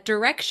mentioned, that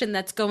direction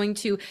that's going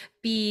to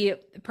be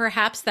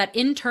perhaps that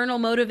internal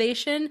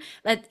motivation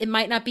that it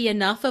might not be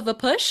enough of a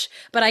push,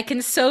 but I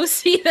can so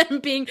see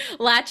them being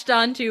latched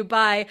onto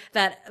by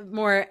that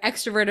more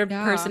extroverted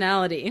Yeah.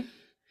 personality.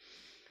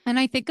 And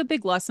I think a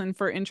big lesson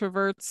for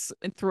introverts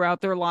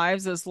throughout their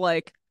lives is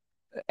like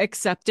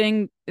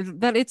accepting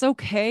that it's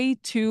okay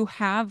to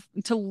have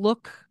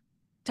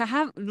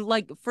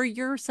like for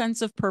your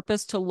sense of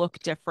purpose to look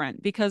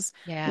different, because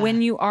Yeah.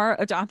 when you are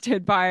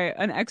adopted by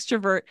an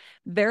extrovert,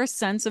 their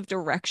sense of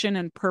direction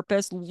and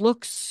purpose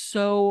looks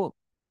so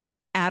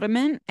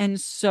adamant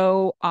and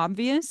so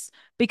obvious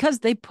because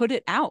they put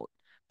it out.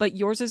 But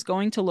yours is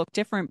going to look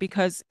different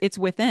because it's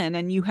within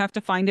and you have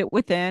to find it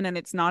within, and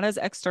it's not as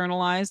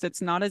externalized.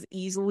 It's not as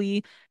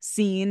easily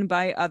seen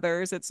by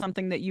others. It's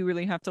something that you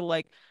really have to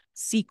like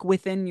seek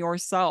within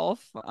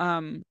yourself.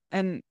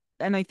 And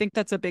I think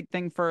that's a big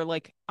thing for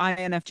like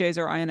INFJs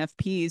or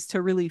INFPs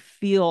to really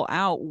feel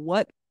out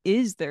what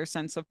is their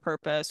sense of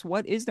purpose,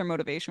 what is their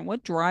motivation,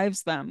 what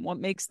drives them, what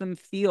makes them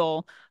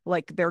feel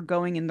like they're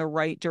going in the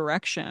right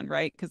direction,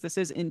 right? Because this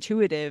is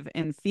intuitive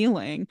and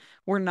feeling.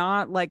 We're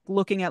not like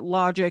looking at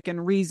logic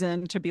and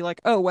reason to be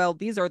like, oh, well,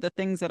 these are the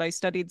things that I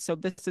studied, so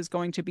this is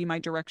going to be my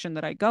direction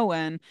that I go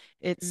in.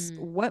 It's Mm.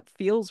 what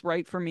feels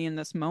right for me in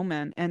this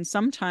moment. And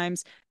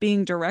sometimes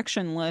being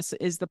directionless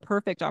is the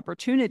perfect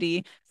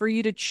opportunity for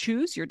you to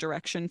choose your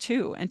direction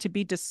too and to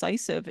be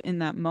decisive in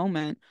that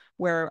moment.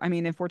 Where, I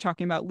mean, if we're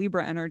talking about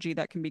Libra energy,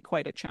 that can be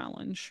quite a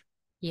challenge.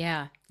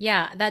 Yeah.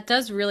 Yeah, that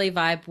does really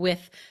vibe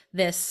with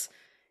this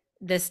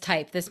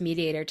this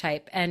mediator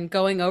type, and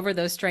going over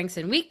those strengths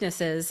and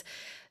weaknesses.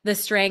 The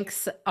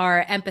strengths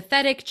are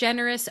empathetic,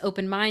 generous,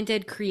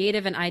 open-minded,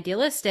 creative, and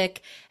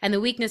idealistic, and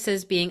the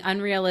weaknesses being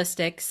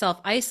unrealistic,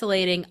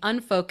 self-isolating,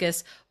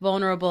 unfocused,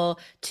 vulnerable,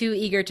 too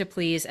eager to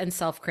please, and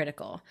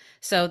self-critical.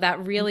 So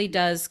that really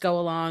does go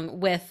along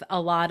with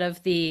a lot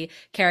of the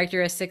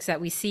characteristics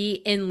that we see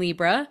in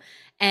Libra,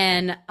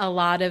 and a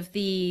lot of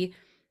the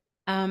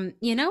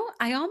you know,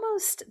 I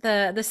almost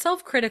the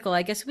self-critical,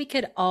 I guess we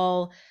could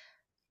all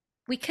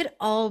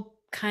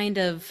kind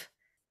of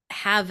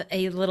have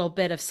a little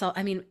bit of self.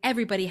 I mean,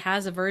 everybody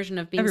has a version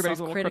of being Everybody's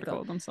a little critical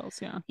self-critical. of themselves.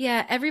 Yeah.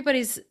 Yeah,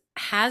 everybody's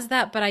has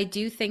that, but I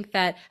do think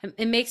that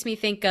it makes me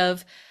think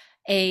of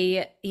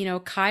a, you know,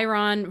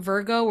 Chiron,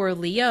 Virgo, or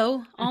Leo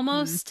Hmm.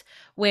 almost,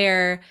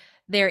 where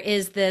there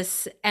is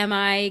this, am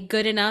I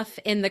good enough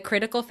in the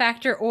critical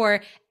factor,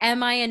 or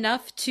am I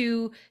enough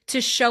to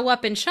show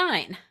up and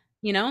shine,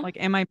 you know? Like,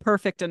 am I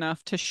perfect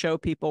enough to show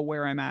people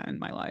where I'm at in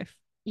my life?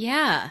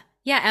 Yeah.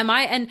 Yeah, am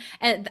I,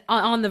 and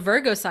on the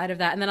Virgo side of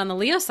that, and then on the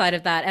Leo side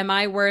of that, am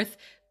I worth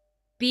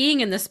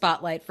being in the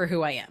spotlight for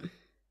who I am?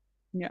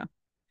 Yeah.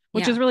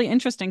 Which is Yeah. really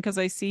interesting because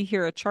I see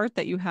here a chart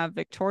that you have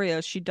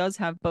Victoria. She does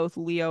have both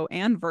Leo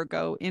and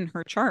Virgo in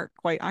her chart,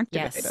 quite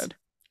Yes. activated.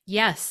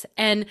 Yes.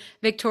 And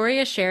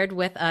Victoria shared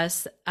with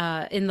us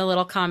in the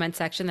little comment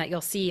section that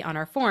you'll see on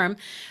our forum,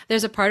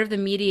 there's a part of the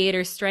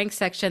mediator strength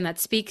section that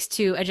speaks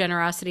to a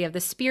generosity of the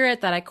spirit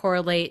that I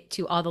correlate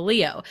to all the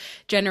Leo.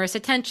 Generous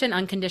attention,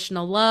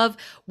 unconditional love,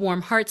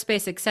 warm heart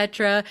space,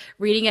 etc.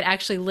 Reading it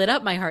actually lit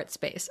up my heart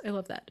space. I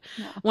love that.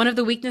 Well, One of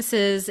the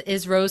weaknesses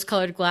is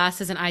rose-colored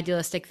glasses and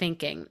idealistic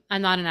thinking.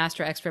 I'm not an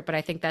astro expert, but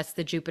I think that's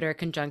the Jupiter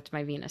conjunct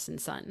my Venus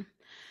and Sun.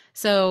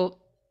 So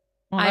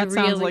well, I that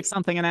sounds like really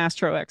something an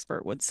astro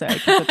expert would say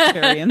because it's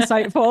very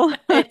insightful.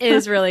 it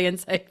is really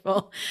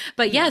insightful.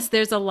 But Yeah. yes,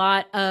 there's a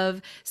lot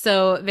of,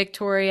 so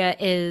Victoria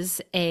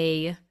is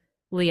a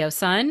Leo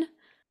sun,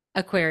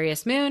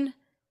 Aquarius moon,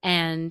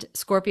 and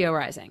Scorpio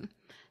rising.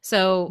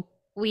 So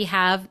we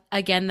have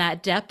again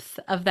that depth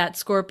of that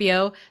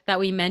Scorpio that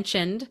we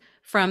mentioned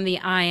from the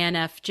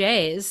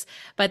INFJs,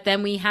 but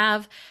then we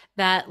have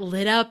that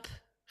lit up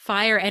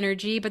fire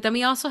energy, but then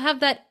we also have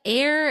that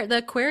air, the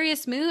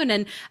Aquarius moon,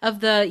 and of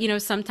the, you know,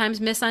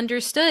 sometimes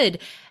misunderstood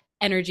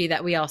energy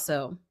that we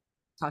also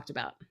talked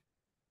about.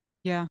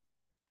 Yeah.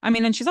 I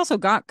mean, and she's also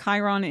got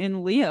Chiron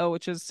in Leo,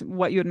 which is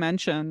what you had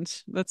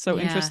mentioned. That's so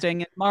Yeah.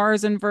 interesting. And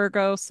Mars in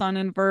Virgo, Sun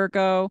in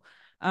Virgo.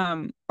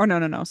 Or no,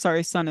 no, no,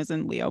 sorry, Sun is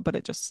in Leo, but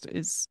it just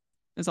is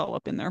all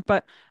up in there.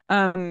 But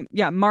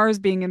yeah, Mars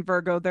being in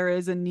Virgo, there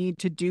is a need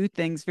to do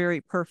things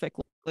very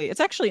perfectly.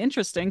 It's actually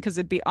interesting because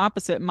it'd be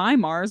opposite my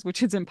Mars,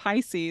 which is in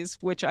Pisces,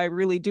 which I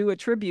really do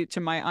attribute to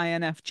my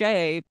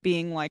INFJ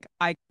being like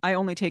I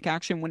only take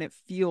action when it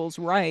feels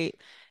right.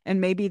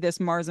 And maybe this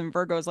Mars and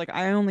Virgo is like,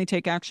 I only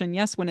take action,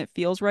 yes, when it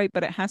feels right,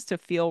 but it has to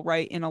feel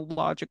right in a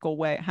logical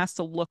way. It has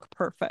to look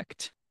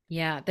perfect.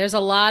 Yeah. There's a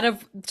lot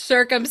of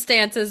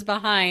circumstances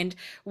behind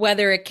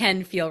whether it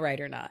can feel right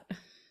or not.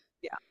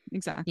 Yeah,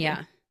 exactly.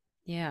 Yeah.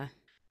 Yeah.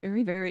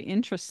 Very, very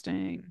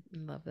interesting.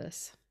 Love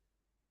this.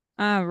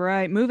 All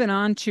right, moving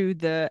on to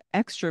the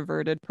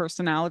extroverted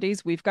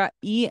personalities. We've got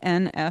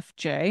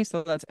ENFJ,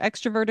 so that's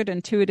extroverted,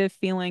 intuitive,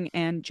 feeling,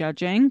 and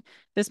judging.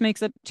 This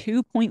makes up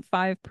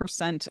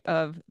 2.5%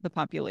 of the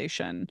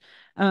population.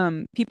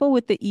 People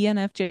with the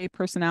ENFJ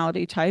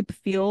personality type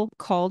feel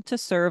called to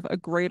serve a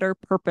greater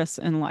purpose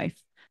in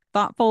life.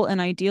 Thoughtful and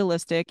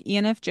idealistic,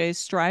 ENFJs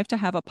strive to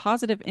have a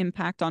positive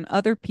impact on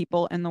other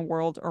people and the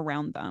world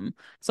around them.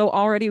 So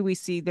already we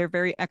see they're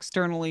very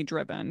externally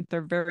driven.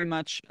 They're very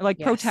much like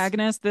Yes.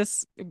 protagonist.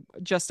 This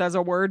just as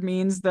a word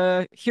means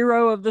the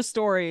hero of the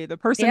story, the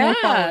person we're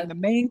following, Yeah. the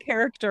main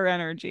character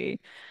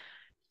energy.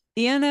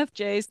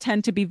 ENFJs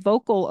tend to be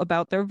vocal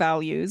about their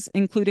values,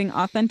 including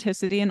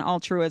authenticity and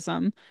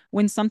altruism.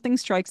 When something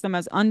strikes them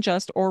as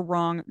unjust or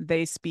wrong,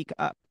 they speak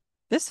up.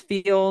 This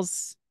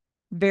feels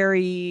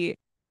very,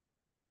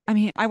 I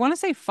mean, I want to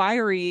say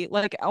fiery,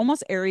 like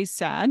almost Aries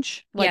Sag.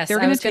 Like Yes. they're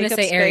I going to was going to take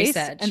up say Aries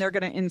space and Edge. they're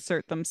going to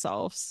insert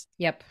themselves.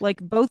 Yep.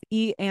 Like both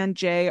E and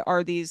J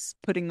are these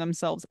putting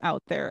themselves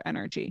out there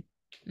energy.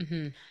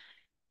 Hmm.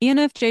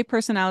 ENFJ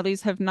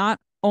personalities have not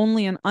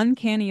only an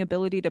uncanny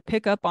ability to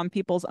pick up on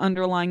people's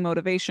underlying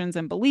motivations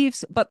and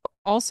beliefs, but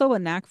also a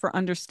knack for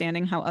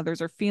understanding how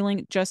others are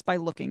feeling just by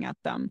looking at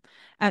them.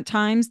 At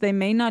times, they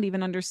may not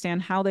even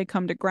understand how they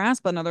come to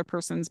grasp another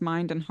person's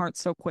mind and heart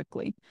so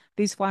quickly.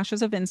 These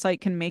flashes of insight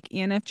can make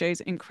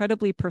ENFJs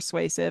incredibly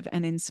persuasive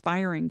and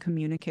inspiring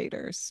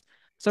communicators.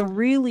 So,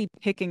 really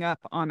picking up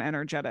on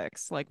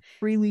energetics, like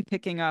really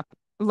picking up,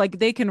 like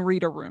they can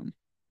read a room.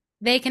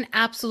 They can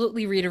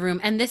absolutely read a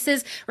room. And this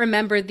is,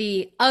 remember,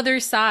 the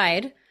other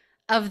side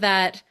of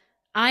that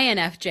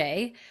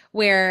INFJ,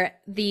 where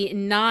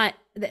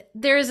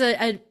there's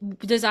a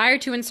desire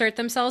to insert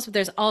themselves, but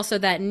there's also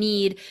that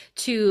need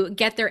to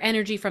get their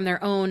energy from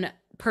their own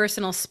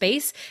personal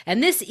space.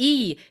 And this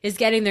E is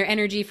getting their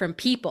energy from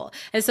people.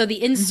 And so the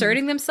Mhm.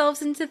 inserting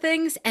themselves into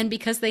things, and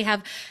because they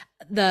have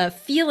the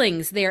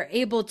feelings, they're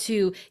able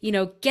to,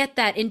 get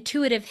that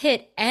intuitive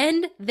hit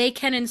and they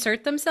can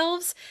insert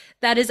themselves.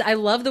 That is, I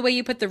love the way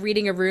you put the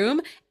reading a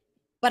room,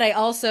 but I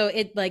also,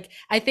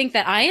 I think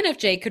that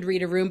INFJ could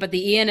read a room, but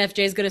the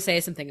ENFJ is going to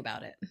say something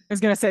about it. I was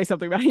gonna say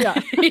something about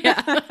yeah.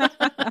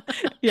 Yeah.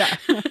 Yeah.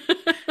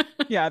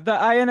 Yeah. The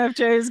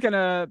INFJ is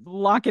gonna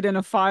lock it in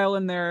a file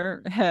in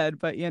their head,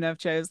 but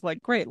ENFJ is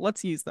like, great,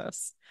 let's use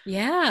this.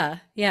 Yeah.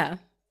 Yeah.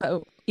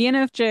 So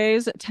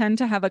ENFJs tend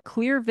to have a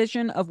clear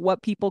vision of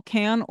what people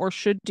can or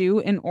should do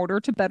in order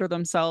to better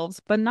themselves,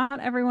 but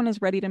not everyone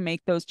is ready to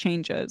make those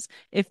changes.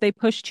 If they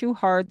push too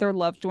hard, their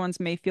loved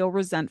ones may feel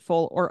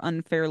resentful or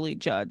unfairly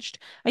judged.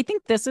 I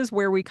think this is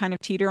where we kind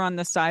of teeter on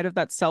the side of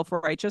that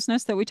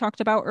self-righteousness that we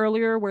talked about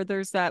earlier, where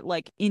there's that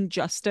like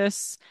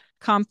injustice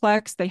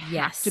complex. They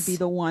have to be Yes.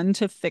 the one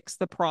to fix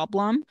the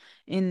problem.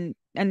 In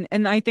and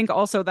I think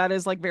also that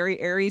is like very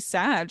Aries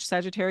Sag.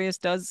 Sagittarius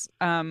does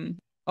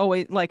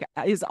always like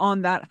is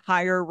on that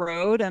higher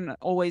road and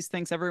always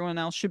thinks everyone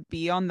else should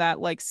be on that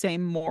like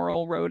same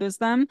moral road as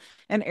them.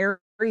 And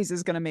Aries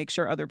is going to make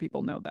sure other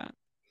people know that.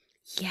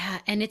 Yeah,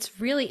 and it's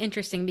really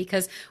interesting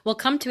because we'll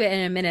come to it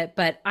in a minute,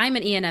 but I'm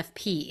an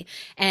ENFP,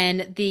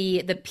 and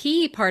the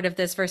P part of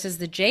this versus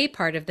the J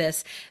part of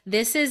this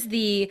is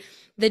the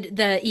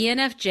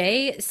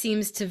ENFJ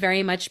seems to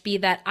very much be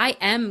that I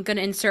am going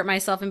to insert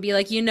myself and be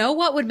like,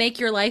 what would make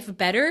your life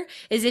better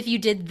is if you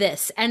did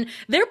this. And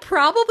they're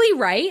probably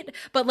right,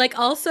 but like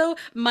also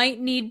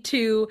might need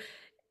to,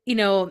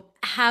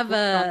 have Work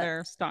on a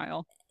their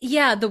style.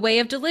 yeah, the way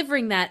of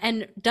delivering that.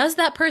 And does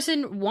that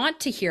person want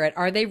to hear it?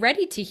 Are they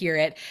ready to hear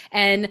it?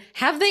 And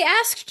have they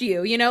asked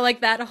you?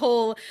 Like that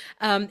whole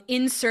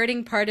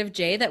inserting part of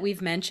Jay that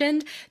we've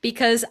mentioned,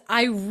 because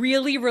I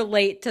really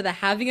relate to the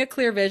having a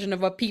clear vision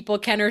of what people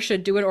can or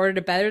should do in order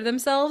to better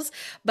themselves.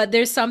 But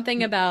there's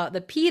something about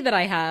the P that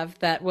I have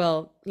that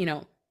will,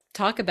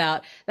 talk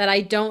about that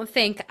I don't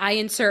think I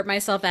insert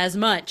myself as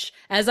much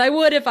as I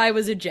would if I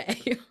was a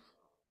J.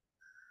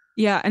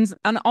 Yeah,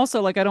 and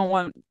also like I don't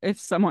want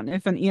if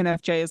an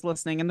ENFJ is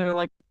listening and they're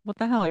like, "What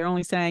the hell? You're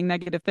only saying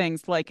negative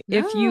things." Like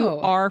if you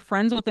No. are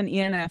friends with an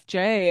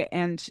ENFJ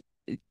and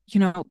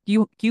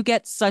you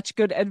get such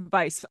good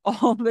advice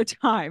all the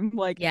time.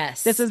 Like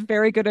this Yes. is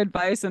very good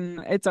advice and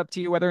it's up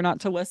to you whether or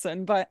not to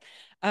listen. But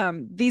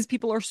These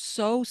people are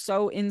so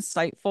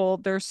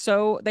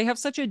insightful. They have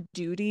such a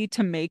duty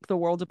to make the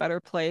world a better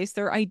place.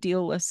 They're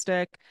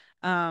idealistic,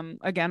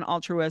 again,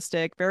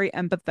 altruistic, very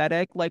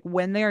empathetic. Like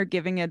when they are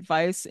giving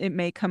advice, it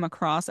may come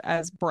across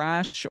as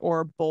brash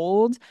or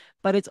bold,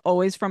 but it's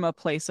always from a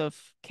place of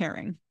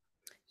caring.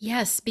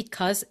 Yes,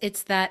 because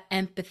it's that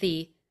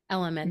empathy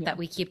element Yeah. that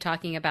we keep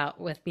talking about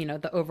with,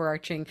 the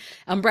overarching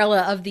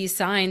umbrella of these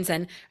signs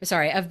and,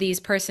 sorry, of these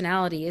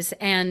personalities.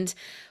 And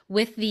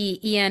with the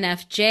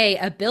ENFJ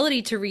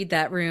ability to read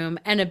that room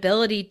and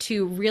ability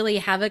to really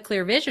have a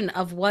clear vision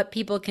of what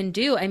people can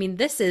do. I mean,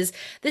 this is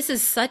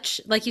such,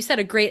 like you said,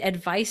 a great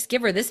advice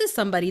giver. This is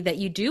somebody that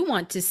you do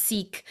want to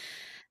seek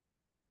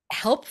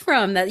help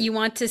from, that you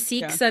want to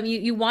seek Yeah. some,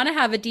 you want to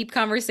have a deep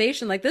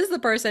conversation. Like this is the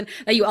person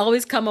that you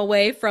always come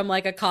away from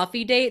like a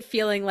coffee date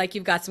feeling like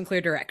you've got some clear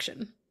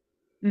direction.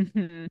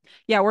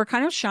 Yeah, we're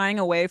kind of shying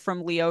away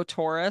from Leo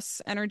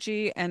Taurus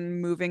energy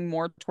and moving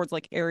more towards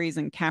like Aries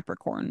and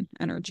Capricorn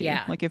energy.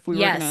 Yeah. Like if we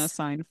were going to Yes.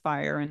 assign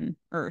fire and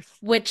earth.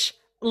 Which,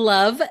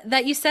 love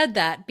that you said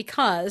that,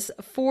 because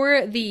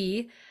for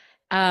the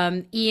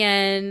for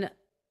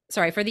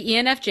the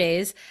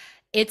ENFJs,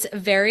 it's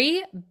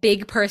very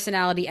big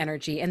personality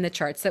energy in the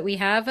charts that we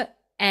have.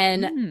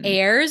 And Hmm.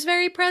 air is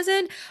very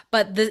present,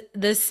 but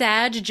the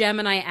Sag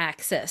Gemini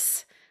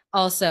axis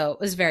also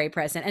is very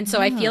present. And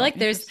so I feel Oh, like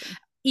there's, interesting.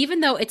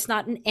 even though it's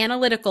not an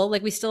analytical,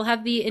 like we still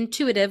have the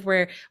intuitive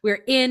where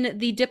we're in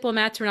the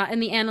diplomats, we're not in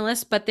the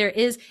analysts, but there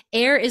is,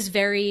 air is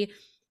very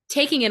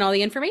taking in all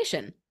the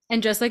information.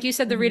 And just like you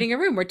said, the Hmm. reading a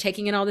room, we're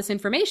taking in all this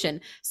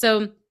information.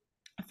 So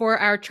for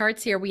our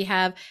charts here, we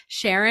have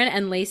Sharon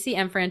and Lacey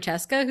and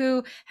Francesca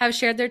who have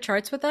shared their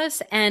charts with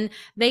us, and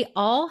they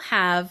all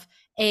have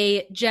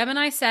a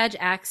Gemini Sag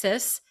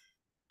axis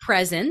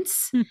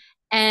presence. Hmm.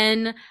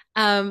 And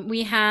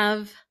we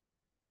have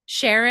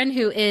Sharon,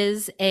 who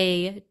is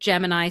a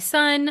Gemini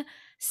sun,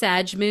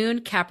 Sag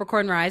moon,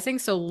 Capricorn rising.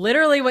 So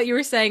literally what you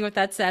were saying with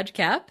that Sag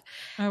cap.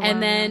 Oh, And wow, yeah.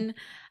 then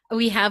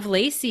we have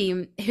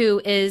Lacey,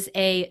 who is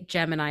a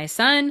Gemini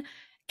sun,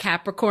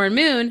 Capricorn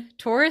moon,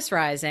 Taurus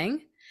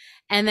rising.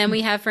 And then Hmm.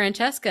 we have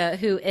Francesca,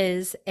 who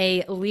is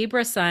a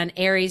Libra sun,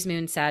 Aries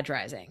moon, Sag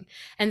rising.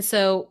 And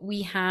so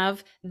we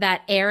have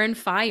that air and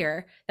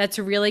fire that's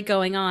really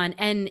going on.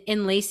 And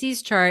in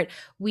Lacey's chart,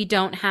 we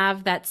don't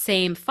have that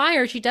same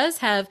fire. She does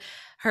have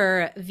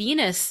her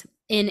Venus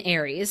in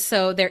Aries.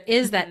 So there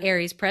is that Hmm.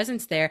 Aries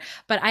presence there.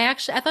 But I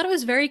thought it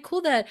was very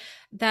cool that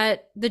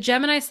the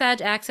Gemini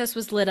Sag axis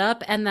was lit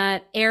up and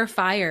that air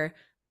fire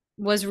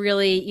was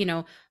really,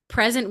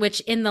 present,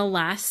 which in the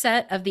last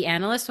set of the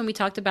analysts, when we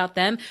talked about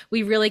them,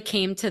 we really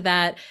came to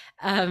that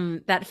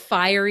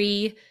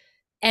fiery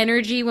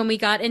energy when we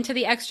got into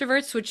the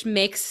extroverts, which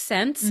makes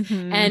sense.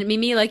 Hmm. And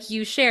Mimi, like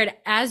you shared,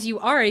 as you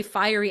are a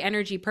fiery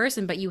energy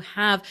person, but you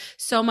have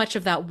so much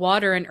of that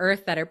water and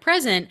earth that are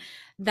present,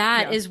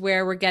 that Yeah. is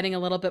where we're getting a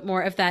little bit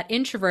more of that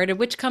introverted,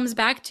 which comes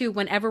back to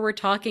whenever we're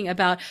talking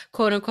about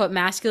quote unquote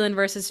masculine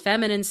versus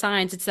feminine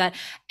signs, it's that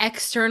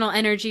external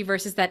energy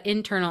versus that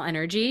internal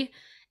energy.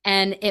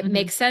 And it Hmm.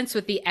 makes sense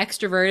with the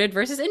extroverted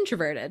versus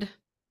introverted.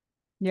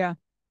 Yeah.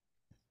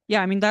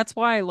 Yeah, I mean that's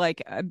why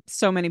like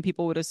so many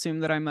people would assume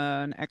that I'm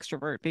an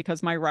extrovert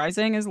because my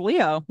rising is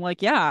Leo.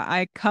 Like, yeah,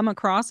 I come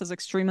across as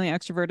extremely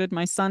extroverted.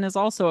 My sun is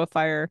also a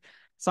fire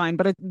sign,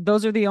 but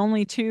those are the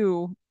only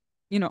two,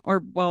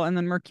 or well, and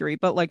then Mercury.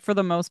 But like for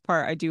the most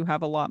part, I do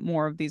have a lot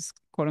more of these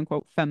quote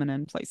unquote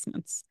feminine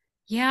placements,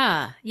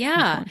 Yeah,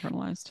 much more yeah.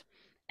 internalized.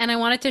 And I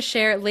wanted to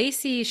share,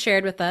 Lacey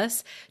shared with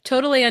us,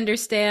 totally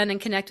understand and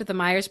connect with the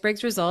Myers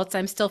Briggs results.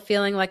 I'm still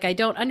feeling like I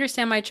don't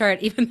understand my chart,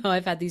 even though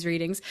I've had these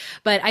readings,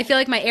 but I feel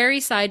like my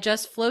Aries side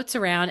just floats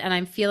around and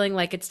I'm feeling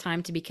like it's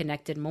time to be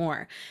connected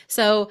more.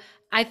 So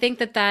I think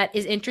that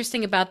is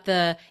interesting about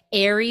the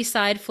Aries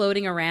side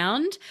floating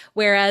around.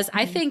 Whereas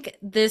I Mhm. think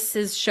this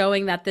is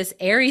showing that this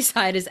Aries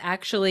side is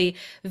actually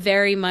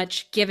very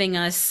much giving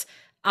us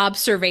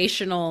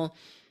observational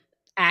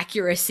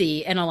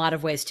accuracy in a lot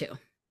of ways too.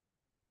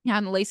 Yeah,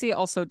 and Lacey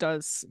also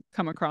does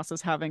come across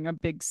as having a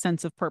big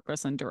sense of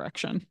purpose and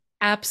direction.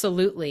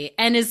 Absolutely.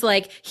 And is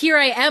like, here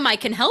I am, I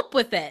can help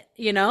with it,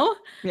 you know?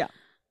 Yeah.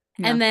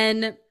 Yeah. And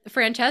then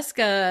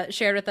Francesca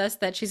shared with us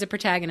that she's a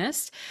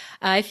protagonist.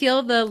 I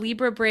feel the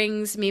Libra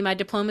brings me my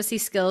diplomacy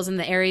skills and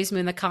the Aries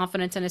moon, the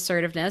confidence and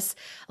assertiveness.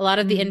 A lot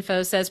of the Mhm.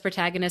 info says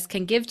protagonists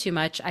can give too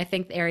much. I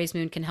think the Aries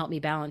moon can help me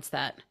balance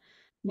that.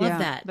 Love Yeah,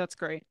 that. that's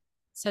great.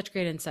 Such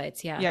great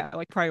insights. Yeah, Yeah,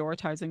 like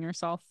prioritizing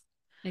yourself.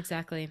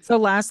 exactly. So,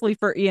 lastly,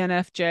 for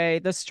ENFJ,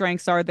 the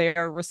strengths are they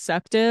are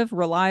receptive,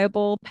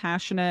 reliable,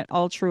 passionate,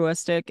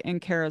 altruistic,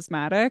 and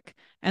charismatic.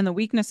 And the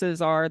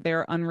weaknesses are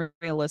they're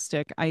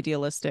unrealistic,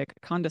 idealistic,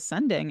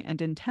 condescending,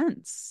 and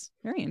intense.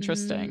 Very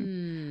interesting.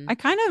 Mm. I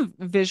kind of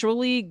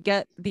visually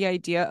get the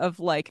idea of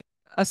like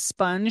a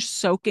sponge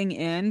soaking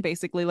in,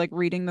 basically like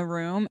reading the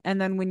room. And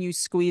then when you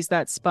squeeze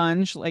that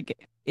sponge,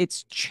 like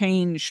it's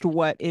changed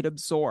what it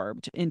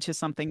absorbed into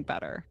something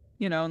better,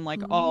 and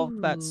like all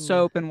that Ooh.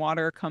 soap and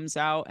water comes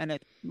out and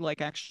it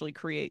like actually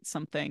creates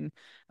something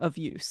of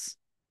use.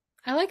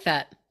 I like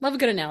that. Love a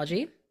good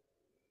analogy.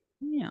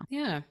 Yeah.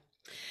 Yeah.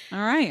 All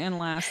right. And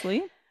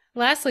lastly,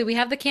 Lastly, we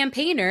have the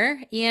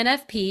campaigner,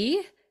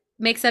 ENFP,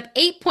 makes up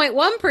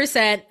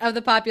 8.1% of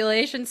the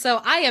population.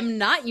 So I am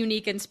not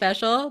unique and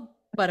special,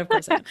 but of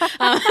course I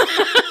am.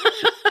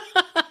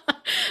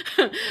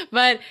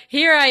 But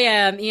here I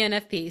am,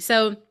 ENFP.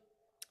 So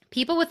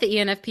people with the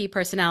ENFP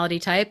personality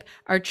type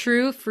are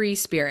true free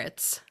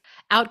spirits,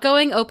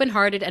 outgoing, open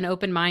hearted, and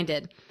open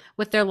minded.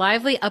 With their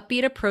lively,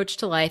 upbeat approach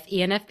to life,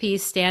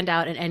 ENFPs stand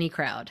out in any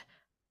crowd.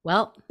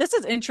 Well, this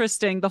is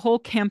interesting. The whole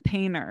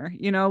campaigner,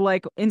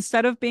 like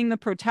instead of being the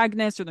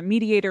protagonist or the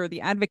mediator or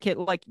the advocate,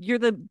 like you're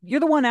the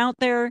one out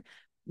there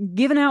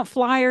giving out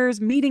flyers,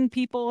 meeting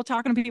people,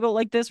 talking to people.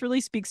 Like this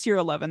really speaks to your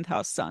 11th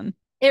house sun.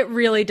 it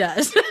really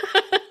does.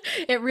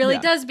 It really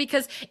Yeah. does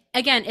because,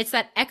 again, it's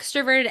that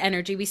extroverted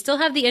energy. We still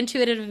have the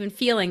intuitive and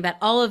feeling that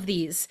all of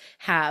these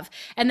have.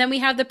 And then we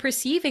have the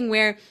perceiving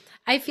where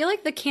I feel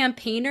like the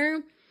campaigner,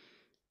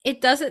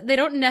 they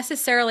don't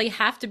necessarily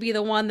have to be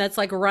the one that's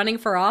like running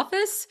for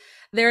office.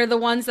 They're the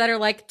ones that are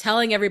like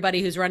telling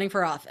everybody who's running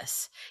for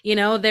office. They're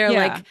Yeah.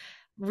 like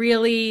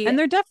really, And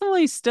they're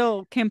definitely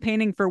still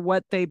campaigning for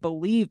what they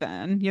believe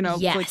in,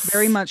 like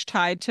very yes, much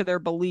tied to their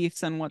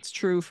beliefs and what's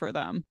true for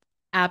them.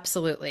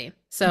 absolutely.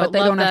 So But they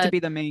love don't have to that. be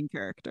the main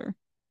character.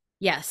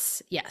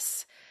 Yes,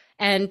 yes.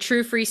 And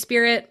true free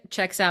spirit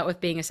checks out with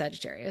being a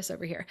Sagittarius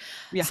over here.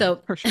 Yeah,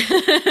 So, for sure.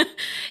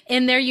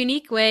 in their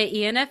unique way,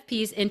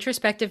 ENFP's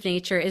introspective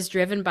nature is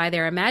driven by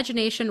their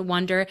imagination,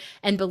 wonder,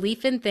 and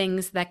belief in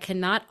things that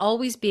cannot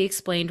always be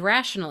explained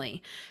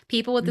rationally.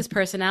 People with this Mhm.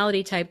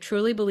 personality type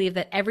truly believe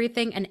that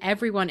everything and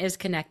everyone is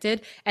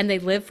connected, and they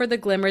live for the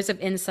glimmers of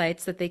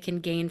insights that they can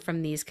gain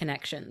from these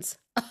connections.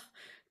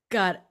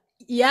 God,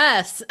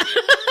 yes.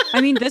 I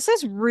mean, this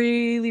is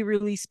really,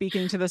 really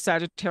speaking to the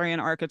Sagittarian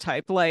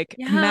archetype, like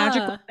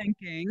magical Yeah.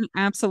 thinking,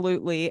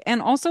 absolutely.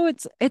 And also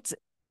it's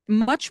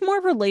much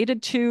more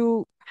related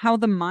to how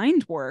the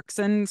mind works.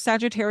 And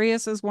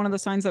Sagittarius is one of the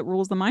signs that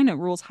rules the mind. It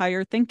rules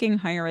higher thinking,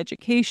 higher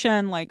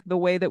education, like the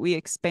way that we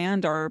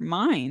expand our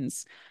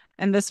minds.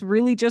 And this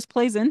really just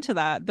plays into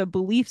that, the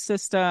belief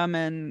system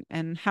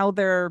and how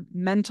their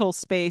mental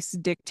space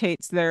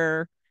dictates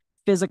their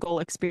physical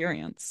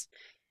experience.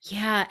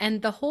 Yeah,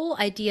 and the whole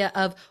idea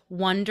of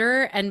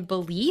wonder and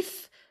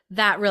belief,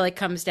 that really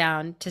comes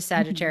down to Mhm.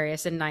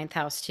 Sagittarius in ninth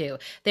house too.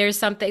 There's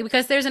something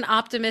because there's an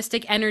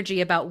optimistic energy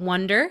about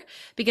wonder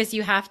because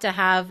you have to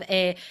have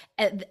an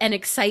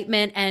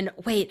excitement and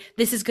wait,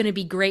 this is going to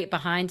be great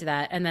behind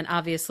that. And then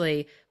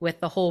obviously with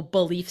the whole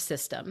belief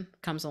system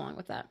comes along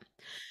with that.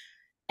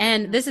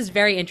 And Yeah. this is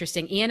very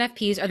interesting.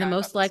 ENFPs are the Yeah, I thought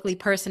most this likely was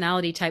fun.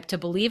 personality type to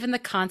believe in the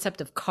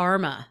concept of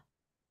karma,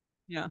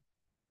 Yeah.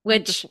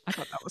 which I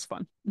thought that was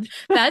fun.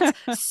 that's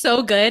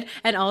so good.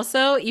 And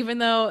also, even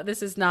though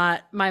this is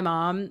not my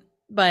mom,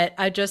 but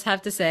I just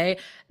have to say,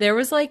 there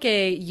was like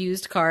a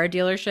used car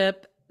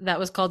dealership that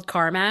was called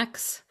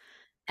CarMax.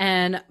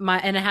 And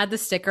it had the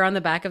sticker on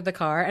the back of the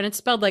car, and it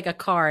spelled like a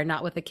car,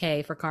 not with a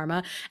K for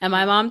karma. And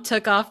my mom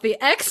took off the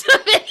X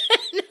of it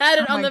and had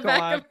Oh it on my the back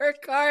God. of her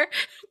car,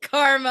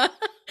 karma.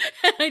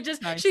 And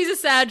she's Nice. a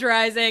Sag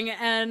rising,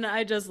 and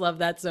I just love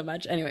that so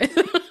much. Anyway.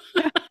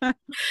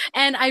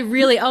 And I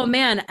really, oh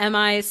man, am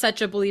I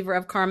such a believer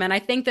of karma? And I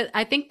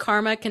think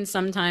karma can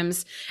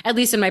sometimes, at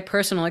least in my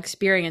personal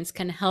experience,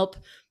 can help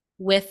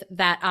with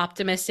that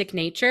optimistic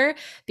nature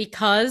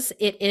because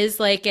it is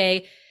like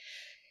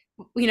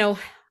you know,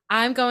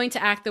 I'm going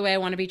to act the way I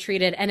want to be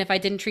treated. And if I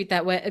didn't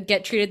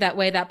get treated that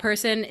way, that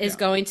person is Yeah.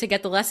 going to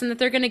get the lesson that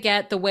they're going to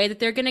get, the way that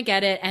they're going to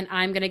get it. And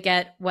I'm going to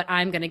get what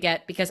I'm going to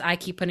get because I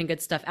keep putting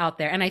good stuff out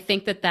there. And I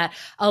think that that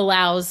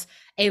allows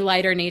a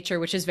lighter nature,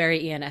 which is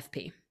very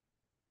ENFP.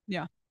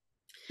 Yeah.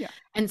 Yeah.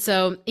 And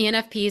so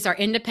ENFPs are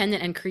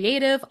independent and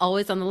creative,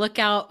 always on the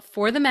lookout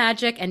for the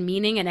magic and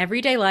meaning in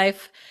everyday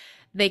life.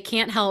 They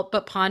can't help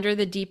but ponder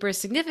the deeper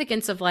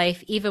significance of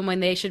life, even when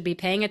they should be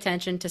paying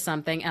attention to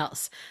something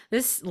else.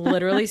 This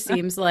literally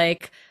seems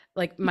like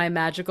my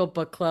magical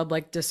book club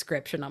like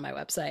description on my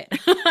website.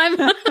 I'm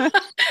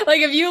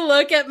like if you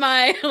look at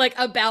my like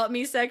about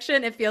me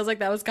section, it feels like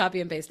that was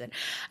copy and pasted.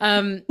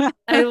 Um,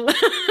 I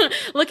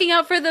looking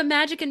out for the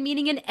magic and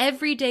meaning in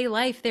everyday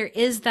life. There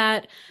is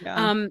that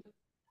Yeah. um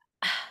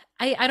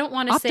I don't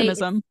want to say it's,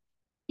 Optimism.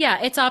 yeah,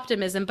 it's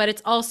optimism, but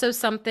it's also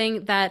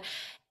something that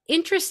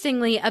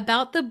interestingly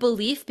about the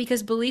belief,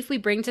 because belief we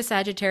bring to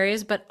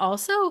Sagittarius, but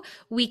also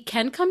we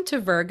can come to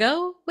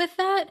Virgo with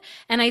that.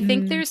 And I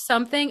think Mm, there's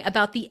something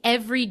about the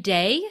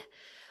everyday,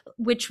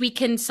 which we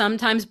can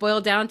sometimes boil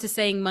down to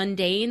saying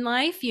mundane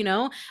life,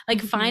 like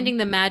mhm. finding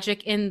the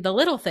magic in the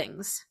little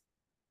things.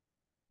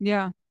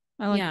 Yeah.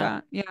 I like Yeah.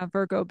 that. Yeah,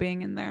 Virgo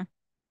being in there.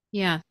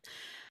 Yeah.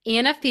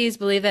 ENFPs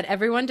believe that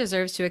everyone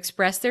deserves to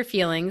express their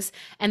feelings,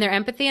 and their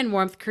empathy and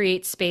warmth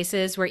create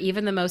spaces where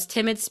even the most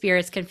timid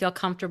spirits can feel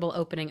comfortable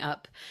opening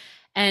up.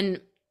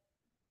 And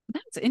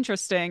That's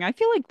interesting. I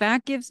feel like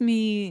that gives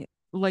me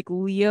like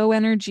Leo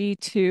energy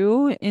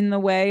too, in the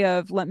way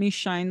of let me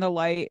shine the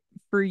light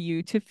for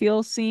you to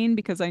feel seen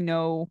because I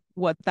know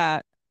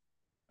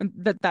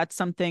that's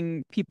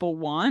something people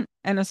want.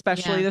 And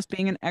especially yeah, this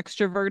being an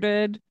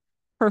extroverted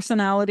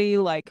personality,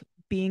 like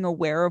being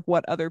aware of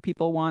what other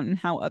people want and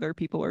how other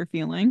people are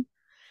feeling.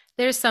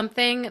 There's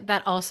something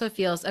that also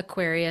feels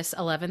Aquarius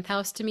 11th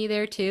house to me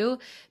there too,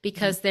 Mhm.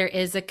 because there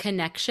is a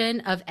connection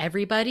of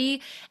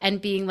everybody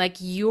and being like,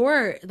 you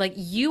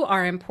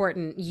are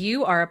important.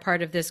 You are a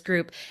part of this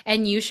group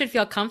and you should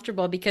feel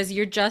comfortable because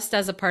you're just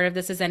as a part of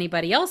this as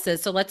anybody else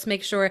is. So let's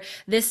make sure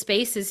this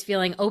space is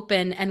feeling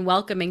open and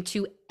welcoming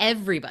to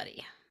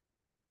everybody.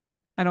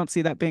 I don't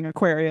see that being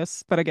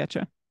Aquarius, but I get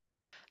you.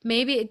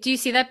 Maybe, do you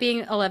see that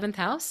being 11th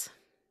house?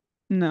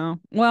 No.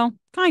 Well,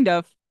 kind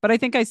of, but I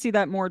think I see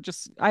that more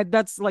just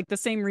that's like the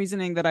same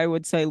reasoning that I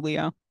would say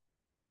Leo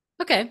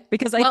Okay.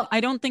 because Well, I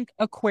don't think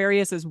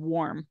Aquarius is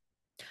warm.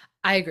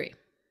 I agree.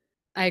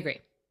 I agree.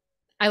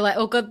 I like,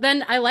 oh, good.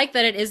 Then I like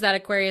that it is that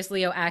Aquarius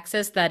Leo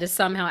axis that is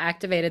somehow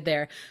activated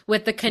there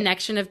with the Yeah.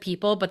 connection of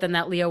people, but then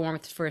that Leo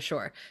warmth for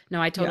sure.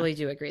 No, I Yeah. totally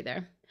do agree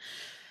there.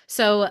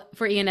 So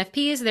for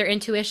ENFPs, their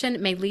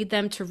intuition may lead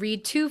them to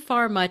read too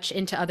far much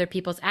into other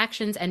people's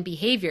actions and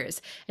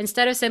behaviors.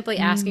 Instead of simply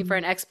asking for Mm.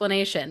 an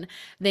explanation,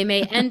 they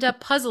may end up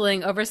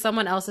puzzling over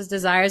someone else's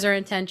desires or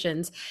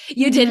intentions.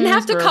 You didn't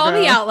have Yes, to call me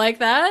Virgo. out like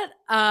that.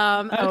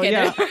 Oh Okay,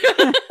 there.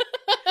 yeah.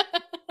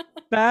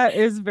 That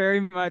is very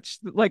much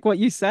like what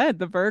you said,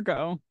 the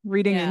Virgo,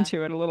 reading Yeah.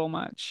 into it a little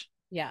much.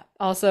 Yeah.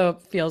 Also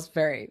feels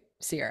very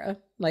Sierra.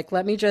 Like,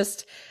 let me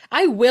just,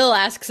 I will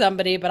ask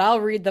somebody, but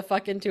I'll read the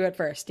fuck into it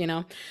first, you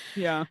know?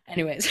 Yeah.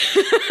 Anyways.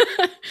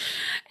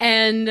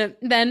 And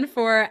then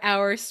for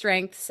our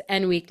strengths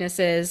and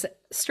weaknesses,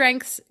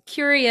 strengths,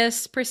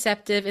 curious,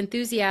 perceptive,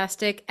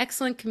 enthusiastic,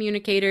 excellent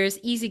communicators,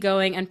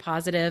 easygoing and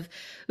positive. Love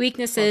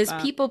Weaknesses,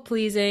 that. people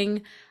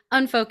pleasing,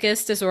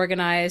 unfocused,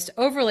 disorganized,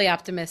 overly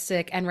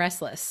optimistic, and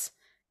restless.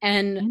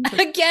 And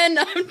Interesting. again,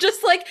 I'm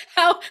just like,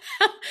 how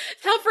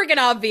freaking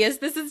obvious.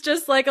 This is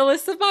just like a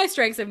list of my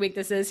strengths and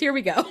weaknesses. Here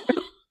we go.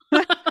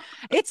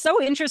 It's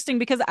so interesting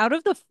because out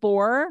of the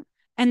four,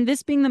 and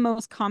this being the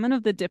most common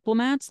of the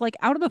diplomats, like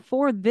out of the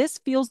four, this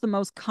feels the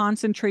most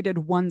concentrated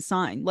one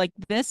sign. Like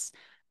this,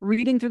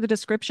 reading through the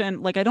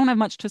description, like I don't have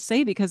much to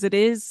say because it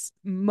is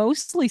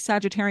mostly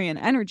Sagittarian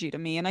energy to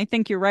me. And I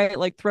think you're right,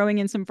 like throwing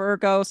in some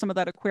Virgo, some of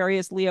that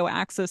Aquarius Leo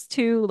axis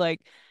too, like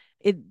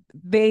it,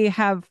 they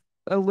have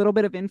a little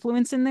bit of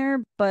influence in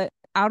there, but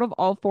out of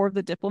all four of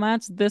the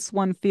diplomats, this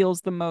one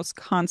feels the most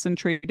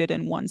concentrated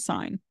in one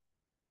sign,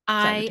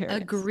 I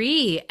Sagittarius.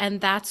 agree. And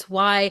that's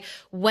why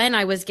when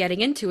I was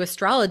getting into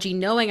astrology,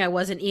 knowing I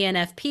was an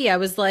ENFP, I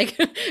was like,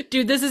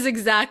 dude, this is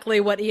exactly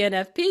what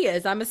ENFP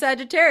is. I'm a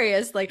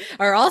Sagittarius. Like,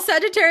 are all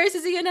Sagittarius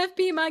is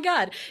ENFP? My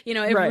God. You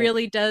know, it Right.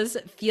 really does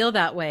feel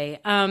that way.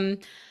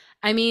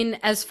 I mean,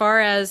 as far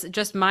as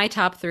just my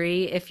top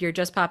three, if you're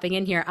just popping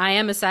in here, I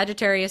am a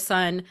Sagittarius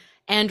sun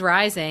and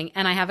rising,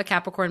 and I have a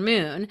Capricorn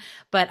moon,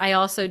 but I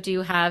also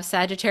do have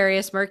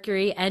Sagittarius,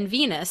 Mercury, and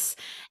Venus.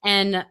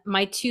 And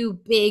my two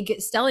big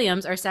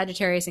stelliums are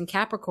Sagittarius and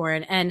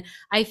Capricorn. And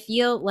I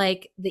feel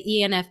like the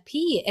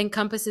ENFP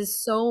encompasses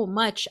so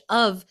much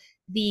of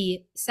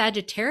the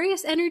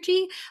Sagittarius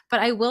energy.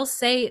 But I will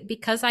say,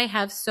 because I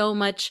have so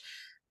much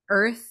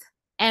earth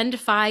and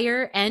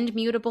fire and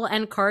mutable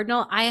and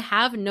cardinal, I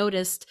have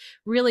noticed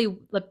really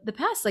the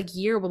past like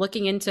year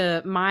looking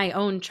into my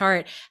own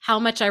chart how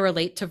much I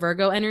relate to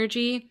Virgo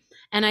energy.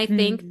 And I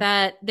think Mm.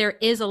 that there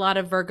is a lot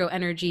of Virgo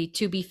energy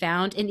to be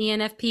found in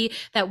ENFP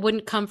that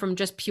wouldn't come from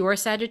just pure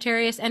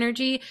Sagittarius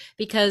energy,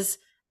 because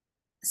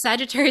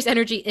Sagittarius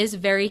energy is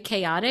very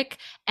chaotic.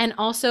 And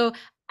also,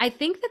 I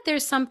think that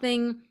there's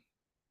something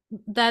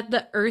that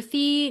the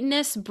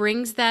earthiness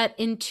brings, that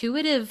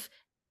intuitive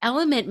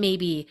element,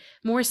 maybe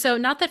more so.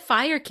 Not that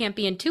fire can't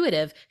be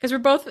intuitive, because we're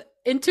both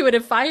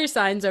intuitive fire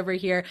signs over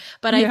here,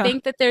 but I Yeah.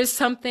 think that there's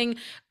something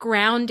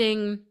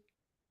grounding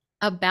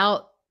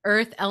about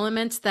earth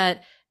elements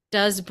that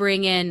does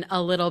bring in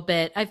a little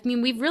bit. I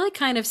mean, we've really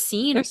kind of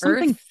seen There's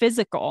something earth.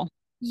 physical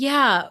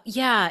Yeah,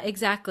 yeah,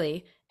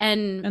 exactly.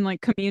 And and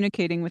like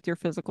communicating with your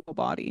physical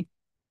body.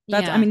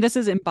 That's, I yeah, mean, this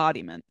is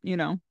embodiment, you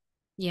know?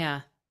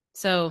 yeah.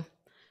 So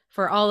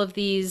for all of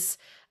these,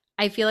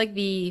 I feel like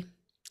the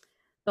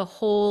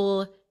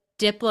whole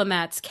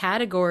diplomats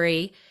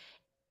category,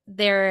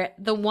 they're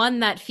the one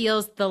that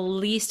feels the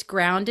least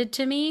grounded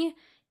to me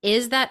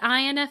is that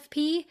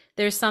INFP.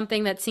 There's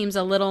something that seems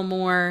a little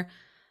more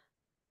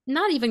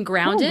not even Oh,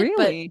 grounded,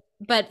 really?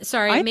 but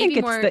sorry, I maybe think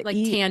it's more the like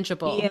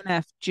tangible.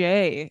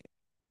 ENFJ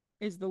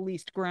is the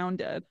least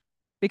grounded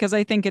because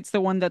I think it's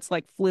the one that's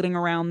like flitting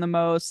around the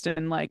most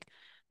and like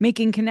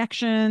making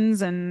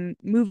connections and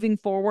moving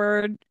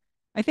forward.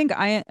 I think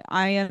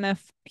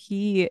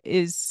INFP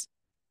is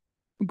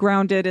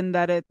grounded in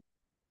that it,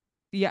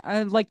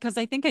 yeah, like, because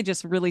I think I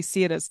just really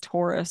see it as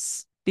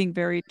Taurus being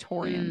very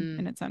Taurian Hmm.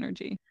 in its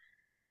energy.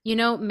 You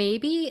know,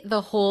 maybe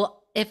the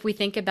whole, if we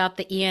think about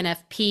the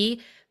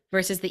ENFP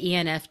versus the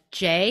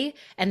ENFJ,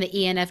 and the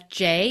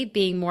ENFJ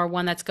being more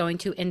one that's going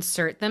to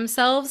insert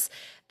themselves,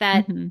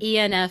 that Hmm.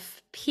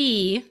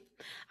 ENFP,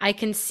 I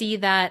can see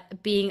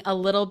that being a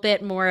little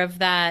bit more of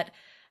that,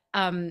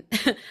 um,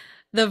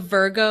 the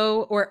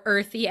Virgo or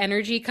earthy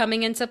energy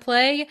coming into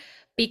play.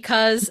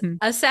 because Mhm.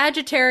 a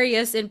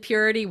Sagittarius in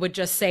purity would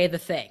just say the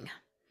thing.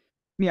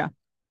 Yeah.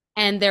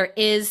 And there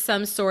is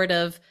some sort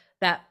of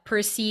that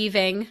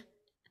perceiving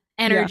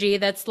Yeah. energy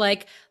that's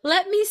like,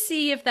 let me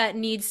see if that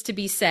needs to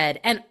be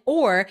said. And,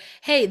 or,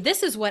 hey,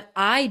 this is what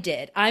I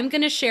did. I'm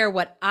going to share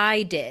what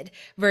I did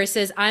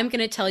versus I'm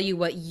going to tell you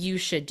what you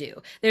should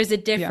do. There's a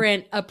Yeah.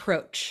 different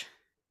approach.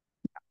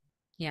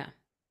 Yeah.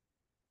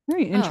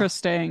 Very Oh,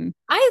 interesting.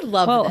 I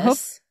love Well, hope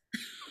this.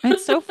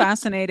 it's so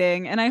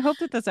fascinating. And I hope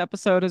that this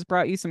episode has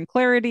brought you some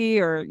clarity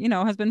or,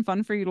 has been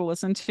fun for you to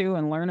listen to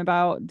and learn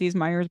about these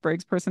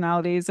Myers-Briggs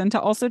personalities and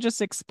to also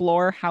just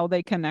explore how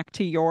they connect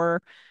to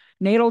your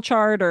natal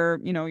chart or,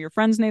 your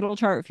friend's natal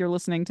chart if you're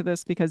listening to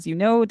this because you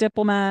know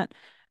Diplomat.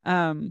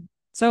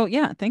 So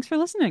yeah, thanks for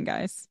listening,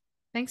 guys.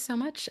 Thanks so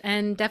much.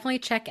 And definitely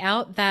check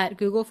out that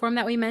Google form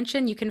that we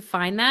mentioned. You can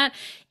find that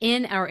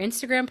in our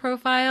Instagram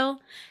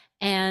profile.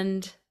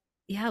 And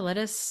yeah, let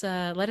us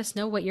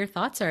know what your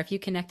thoughts are. If you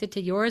connected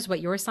to yours, what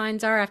your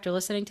signs are after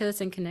listening to this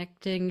and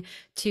connecting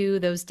to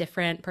those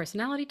different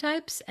personality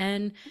types.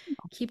 And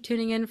keep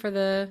tuning in for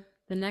the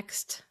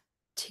next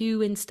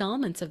two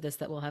installments of this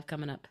that we'll have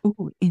coming up.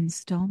 Ooh,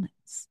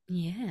 installments.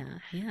 Yeah,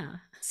 yeah.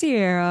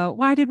 Sierra,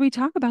 why did we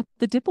talk about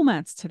the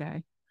diplomats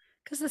today?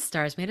 Because the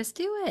stars made us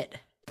do it.